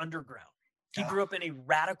Weather Underground. He grew up in a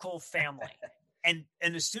radical family. And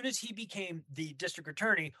as soon as he became the district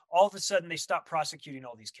attorney, all of a sudden they stopped prosecuting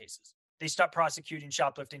all these cases. They stopped prosecuting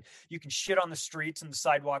shoplifting. You can shit on the streets and the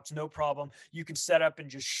sidewalks, no problem. You can set up and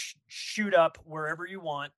just shoot up wherever you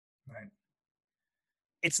want. Right.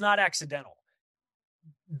 It's not accidental.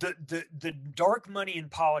 The dark money in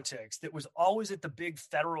politics that was always at the big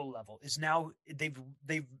federal level is now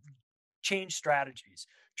they've changed strategies.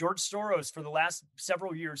 George Soros for the last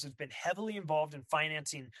several years has been heavily involved in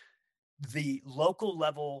financing the local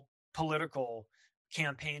level political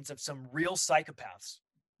campaigns of some real psychopaths,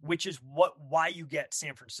 which is why you get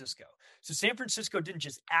San Francisco. So San Francisco didn't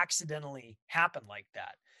just accidentally happen like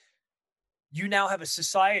that. You now have a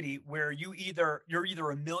society where you're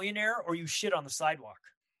either a millionaire or you shit on the sidewalk.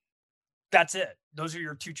 That's it. Those are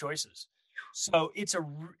your two choices. So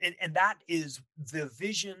and that is the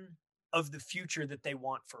vision of the future that they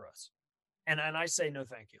want for us. And I say, no,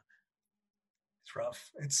 thank you. It's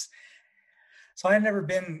rough. So I've never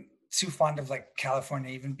been too fond of like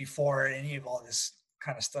California, even before any of all this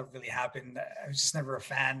kind of stuff really happened. I was just never a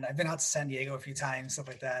fan. I've been out to San Diego a few times, stuff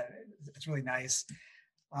like that. It's really nice.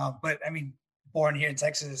 But I mean, born here in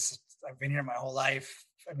Texas, I've been here my whole life.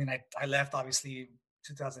 I mean, I left obviously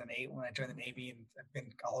 2008 when I joined the Navy, and I've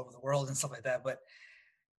been all over the world and stuff like that. But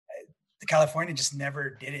the California just never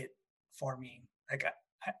did it for me. Like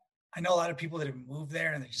I know a lot of people that have moved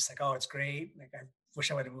there and they're just like, oh, it's great. Like I wish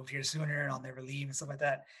I would have moved here sooner and I'll never leave and stuff like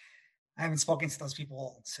that. I haven't spoken to those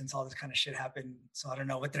people since all this kind of shit happened. So I don't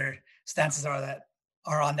know what their stances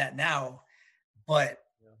are on that now, but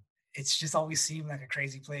it's just always seemed like a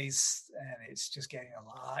crazy place, and it's just getting a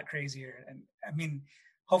lot crazier. And I mean,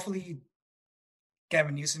 hopefully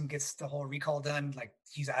Gavin Newsom gets the whole recall done, like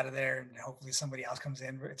he's out of there, and hopefully somebody else comes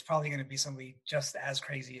in. It's probably going to be somebody just as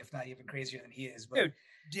crazy, if not even crazier than he is. But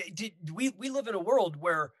dude, we live in a world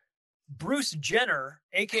where Bruce Jenner,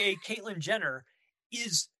 aka Caitlyn Jenner,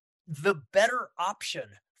 is the better option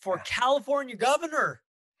for California governor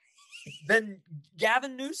than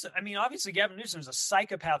Gavin Newsom. I mean, obviously Gavin Newsom is a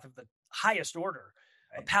psychopath of the highest order,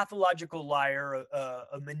 a pathological liar,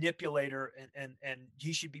 a manipulator, and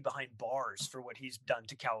he should be behind bars for what he's done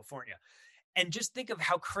to California. And just think of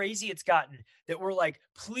how crazy it's gotten that we're like,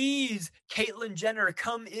 please, Caitlyn Jenner,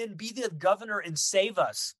 come in, be the governor and save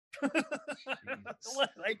us.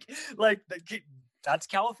 like that's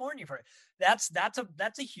California for it. That's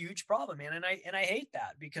a huge problem, man. And I hate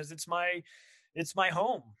that because it's my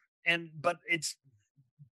home. But it's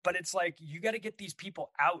like, you got to get these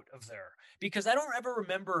people out of there, because I don't ever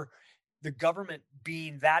remember the government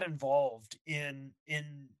being that involved in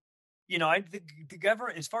the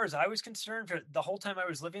government, as far as I was concerned, for the whole time I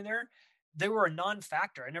was living there, they were a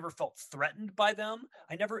non-factor. I never felt threatened by them.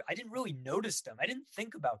 I didn't really notice them. I didn't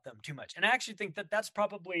think about them too much. And I actually think that that's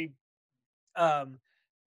probably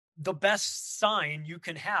the best sign you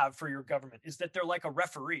can have for your government, is that they're like a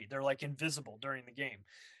referee. They're like invisible during the game.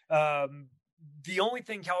 The only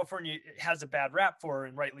thing California has a bad rap for,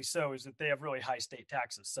 and rightly so, is that they have really high state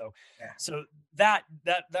taxes. So that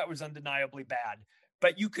was undeniably bad.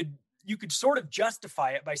 But you could sort of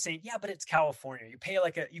justify it by saying, yeah, but it's California. You pay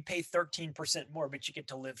 13% more, but you get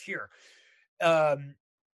to live here.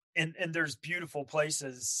 And there's beautiful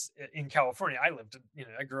places in California.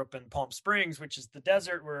 I grew up in Palm Springs, which is the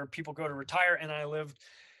desert where people go to retire. And I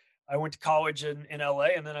went to college in LA,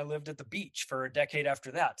 and then I lived at the beach for a decade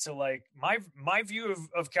after that. So like my view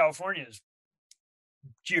of California is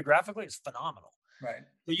geographically is phenomenal. Right.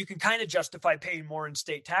 So you can kind of justify paying more in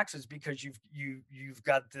state taxes because you've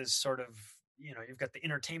got this sort of, you've got the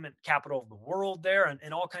entertainment capital of the world there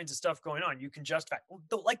and all kinds of stuff going on. You can justify,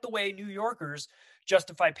 like the way New Yorkers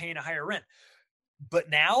justify paying a higher rent. But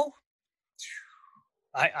now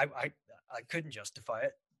I couldn't justify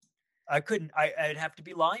it. I'd have to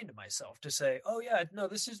be lying to myself to say, oh yeah, no,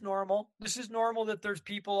 this is normal. This is normal that there's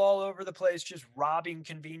people all over the place just robbing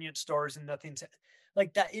convenience stores and nothing's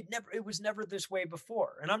like that. It was never this way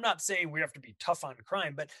before. And I'm not saying we have to be tough on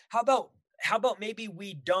crime, but how about maybe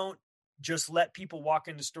we don't just let people walk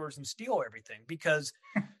into stores and steal everything? Because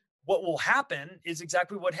what will happen is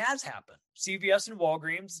exactly what has happened. CVS and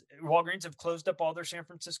Walgreens have closed up all their San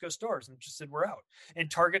Francisco stores and just said, we're out. And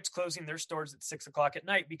Target's closing their stores at 6:00 at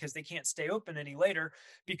night because they can't stay open any later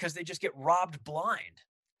because they just get robbed blind.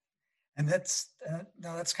 And that's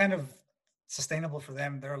kind of sustainable for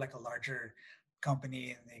them. They're like a larger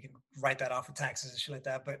company and they can write that off with taxes and shit like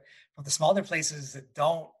that. But the smaller places that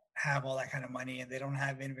don't have all that kind of money and they don't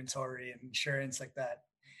have inventory and insurance like that,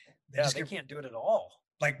 they can't do it at all.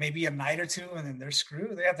 Like maybe a night or two and then they're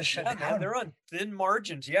screwed. They have to shut down. Man, they're on thin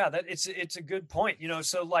margins. Yeah, it's a good point.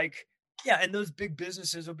 So like, yeah, and those big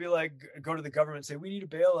businesses will be like, go to the government and say, we need a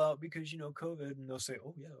bailout because, COVID. And they'll say,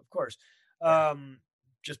 oh yeah, of course.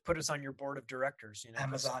 Just put us on your board of directors,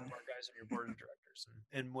 Amazon. Put more guys on your board of directors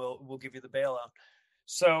and we'll give you the bailout.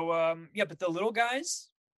 So, yeah, but the little guys,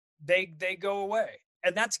 they go away.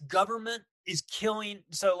 And that's government is killing.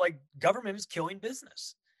 So like government is killing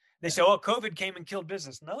business. They say, oh, COVID came and killed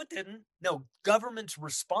business. No, it didn't. No, government's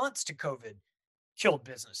response to COVID killed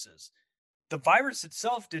businesses. The virus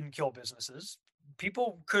itself didn't kill businesses.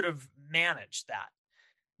 People could have managed that.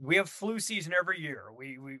 We have flu season every year.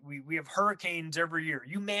 We have hurricanes every year.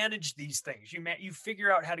 You manage these things. You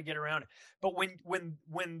figure out how to get around it. But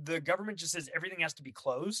when the government just says everything has to be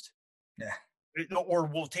closed, or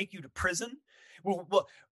we'll take you to prison, well,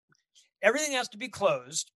 everything has to be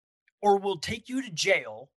closed, or we'll take you to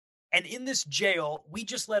jail. And in this jail, we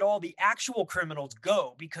just let all the actual criminals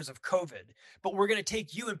go because of COVID, but we're going to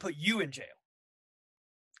take you and put you in jail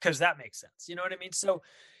because that makes sense. You know what I mean? So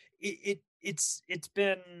it's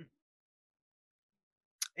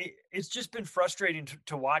just been frustrating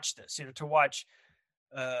to watch this, to watch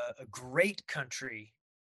a great country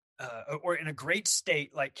or in a great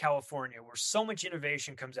state like California, where so much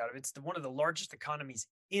innovation comes out of it. It's one of the largest economies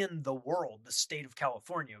in the world. The state of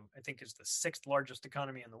California, I think, is the 6th largest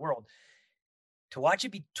economy in the world. To watch it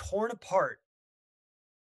be torn apart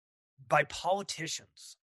by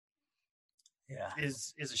politicians,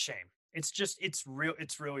 is a shame. It's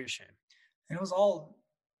really a shame. And it was all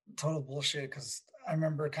total bullshit because I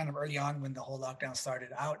remember kind of early on when the whole lockdown started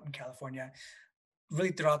out in California,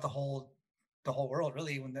 really throughout the whole world,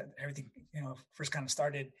 really, when everything first kind of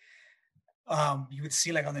started, you would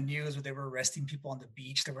see like on the news where they were arresting people on the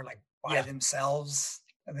beach. They were like by themselves,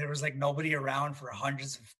 and there was like nobody around for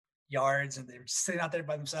hundreds of yards, and they were just sitting out there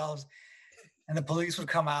by themselves. And the police would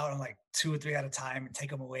come out on like 2 or 3 at a time and take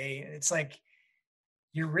them away. It's like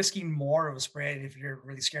you're risking more of a spread if you're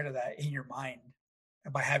really scared of that in your mind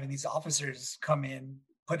by having these officers come in,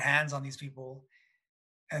 put hands on these people,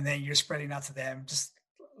 and then you're spreading out to them. Just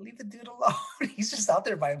leave the dude alone. He's just out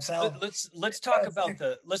there by himself. Let's talk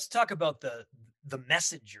about the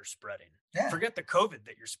message you're spreading. Yeah. Forget the COVID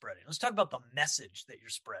that you're spreading. Let's talk about the message that you're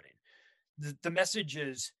spreading. The message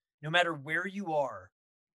is, no matter where you are,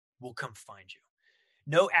 we'll come find you.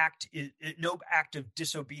 No act of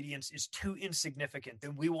disobedience is too insignificant.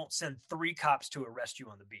 Then we won't send 3 cops to arrest you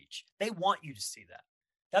on the beach. They want you to see that.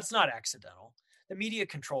 That's not accidental. The media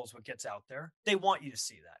controls what gets out there. They want you to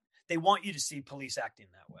see that. They want you to see police acting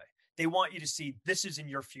that way. They want you to see this is in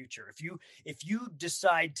your future. If you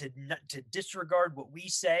decide to disregard what we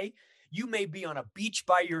say, you may be on a beach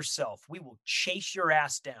by yourself. We will chase your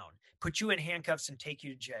ass down, put you in handcuffs, and take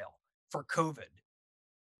you to jail for COVID.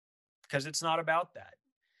 Because it's not about that.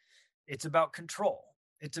 It's about control.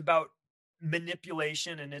 It's about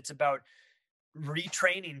manipulation, and it's about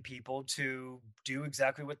retraining people to do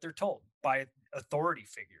exactly what they're told by authority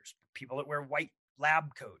figures, people that wear white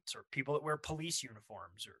lab coats or people that wear police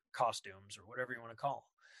uniforms or costumes or whatever you want to call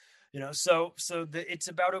them. So it's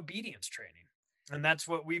about obedience training. And that's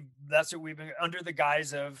what we've been under the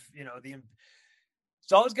guise of,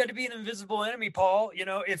 it's always got to be an invisible enemy, Paul.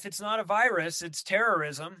 If it's not a virus, it's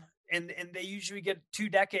terrorism. And they usually get 2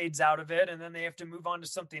 decades out of it, and then they have to move on to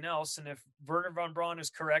something else. And if Wernher von Braun is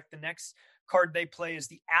correct, the next card they play is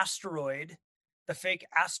the fake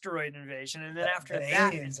asteroid invasion. And then after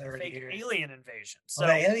that, it's the fake alien invasion. So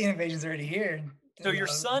the alien invasion is already here. So your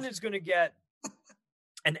son is going to get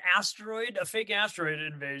a fake asteroid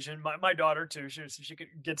invasion. My daughter too, she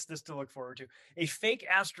gets this to look forward to. A fake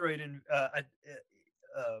asteroid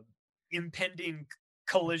impending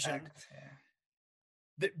collision.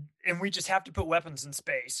 And we just have to put weapons in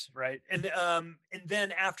space, right? And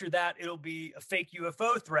then after that, it'll be a fake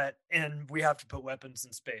UFO threat, and we have to put weapons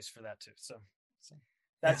in space for that too. So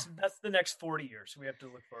that's the next 40 years we have to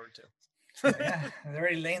look forward to. Yeah, they're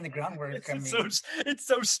already laying the groundwork. It's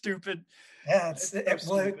so stupid. Yeah,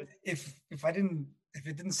 stupid. If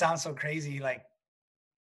it didn't sound so crazy, like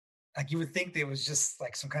you would think it was just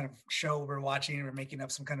like some kind of show we're watching or making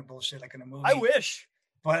up some kind of bullshit like in a movie. I wish.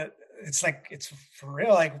 But it's like, it's for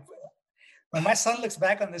real. Like when my son looks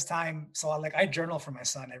back on this time, so I journal for my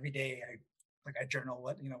son every day. I journal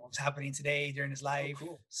what was happening today during his life. Oh,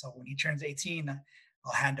 cool. So when he turns 18,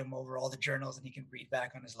 I'll hand him over all the journals and he can read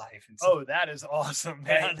back on his life. And so, that is awesome,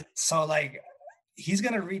 man. Right? So like he's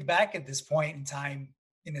gonna read back at this point in time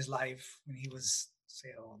in his life when he was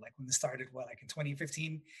when this started, in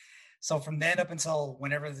 2015. So from then up until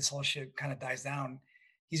whenever this whole shit kind of dies down,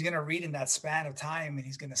 he's going to read in that span of time and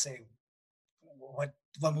he's going to say, what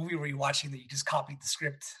movie were you watching that you just copied the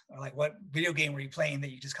script? Or like, what video game were you playing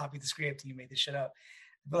that you just copied the script and you made this shit up?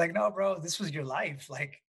 But like, no, bro, this was your life.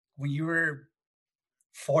 Like when you were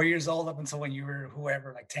 4 years old up until when you were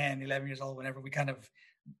whoever, like 10, 11 years old, whenever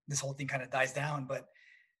this whole thing kind of dies down. But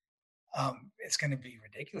it's going to be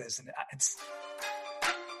ridiculous. And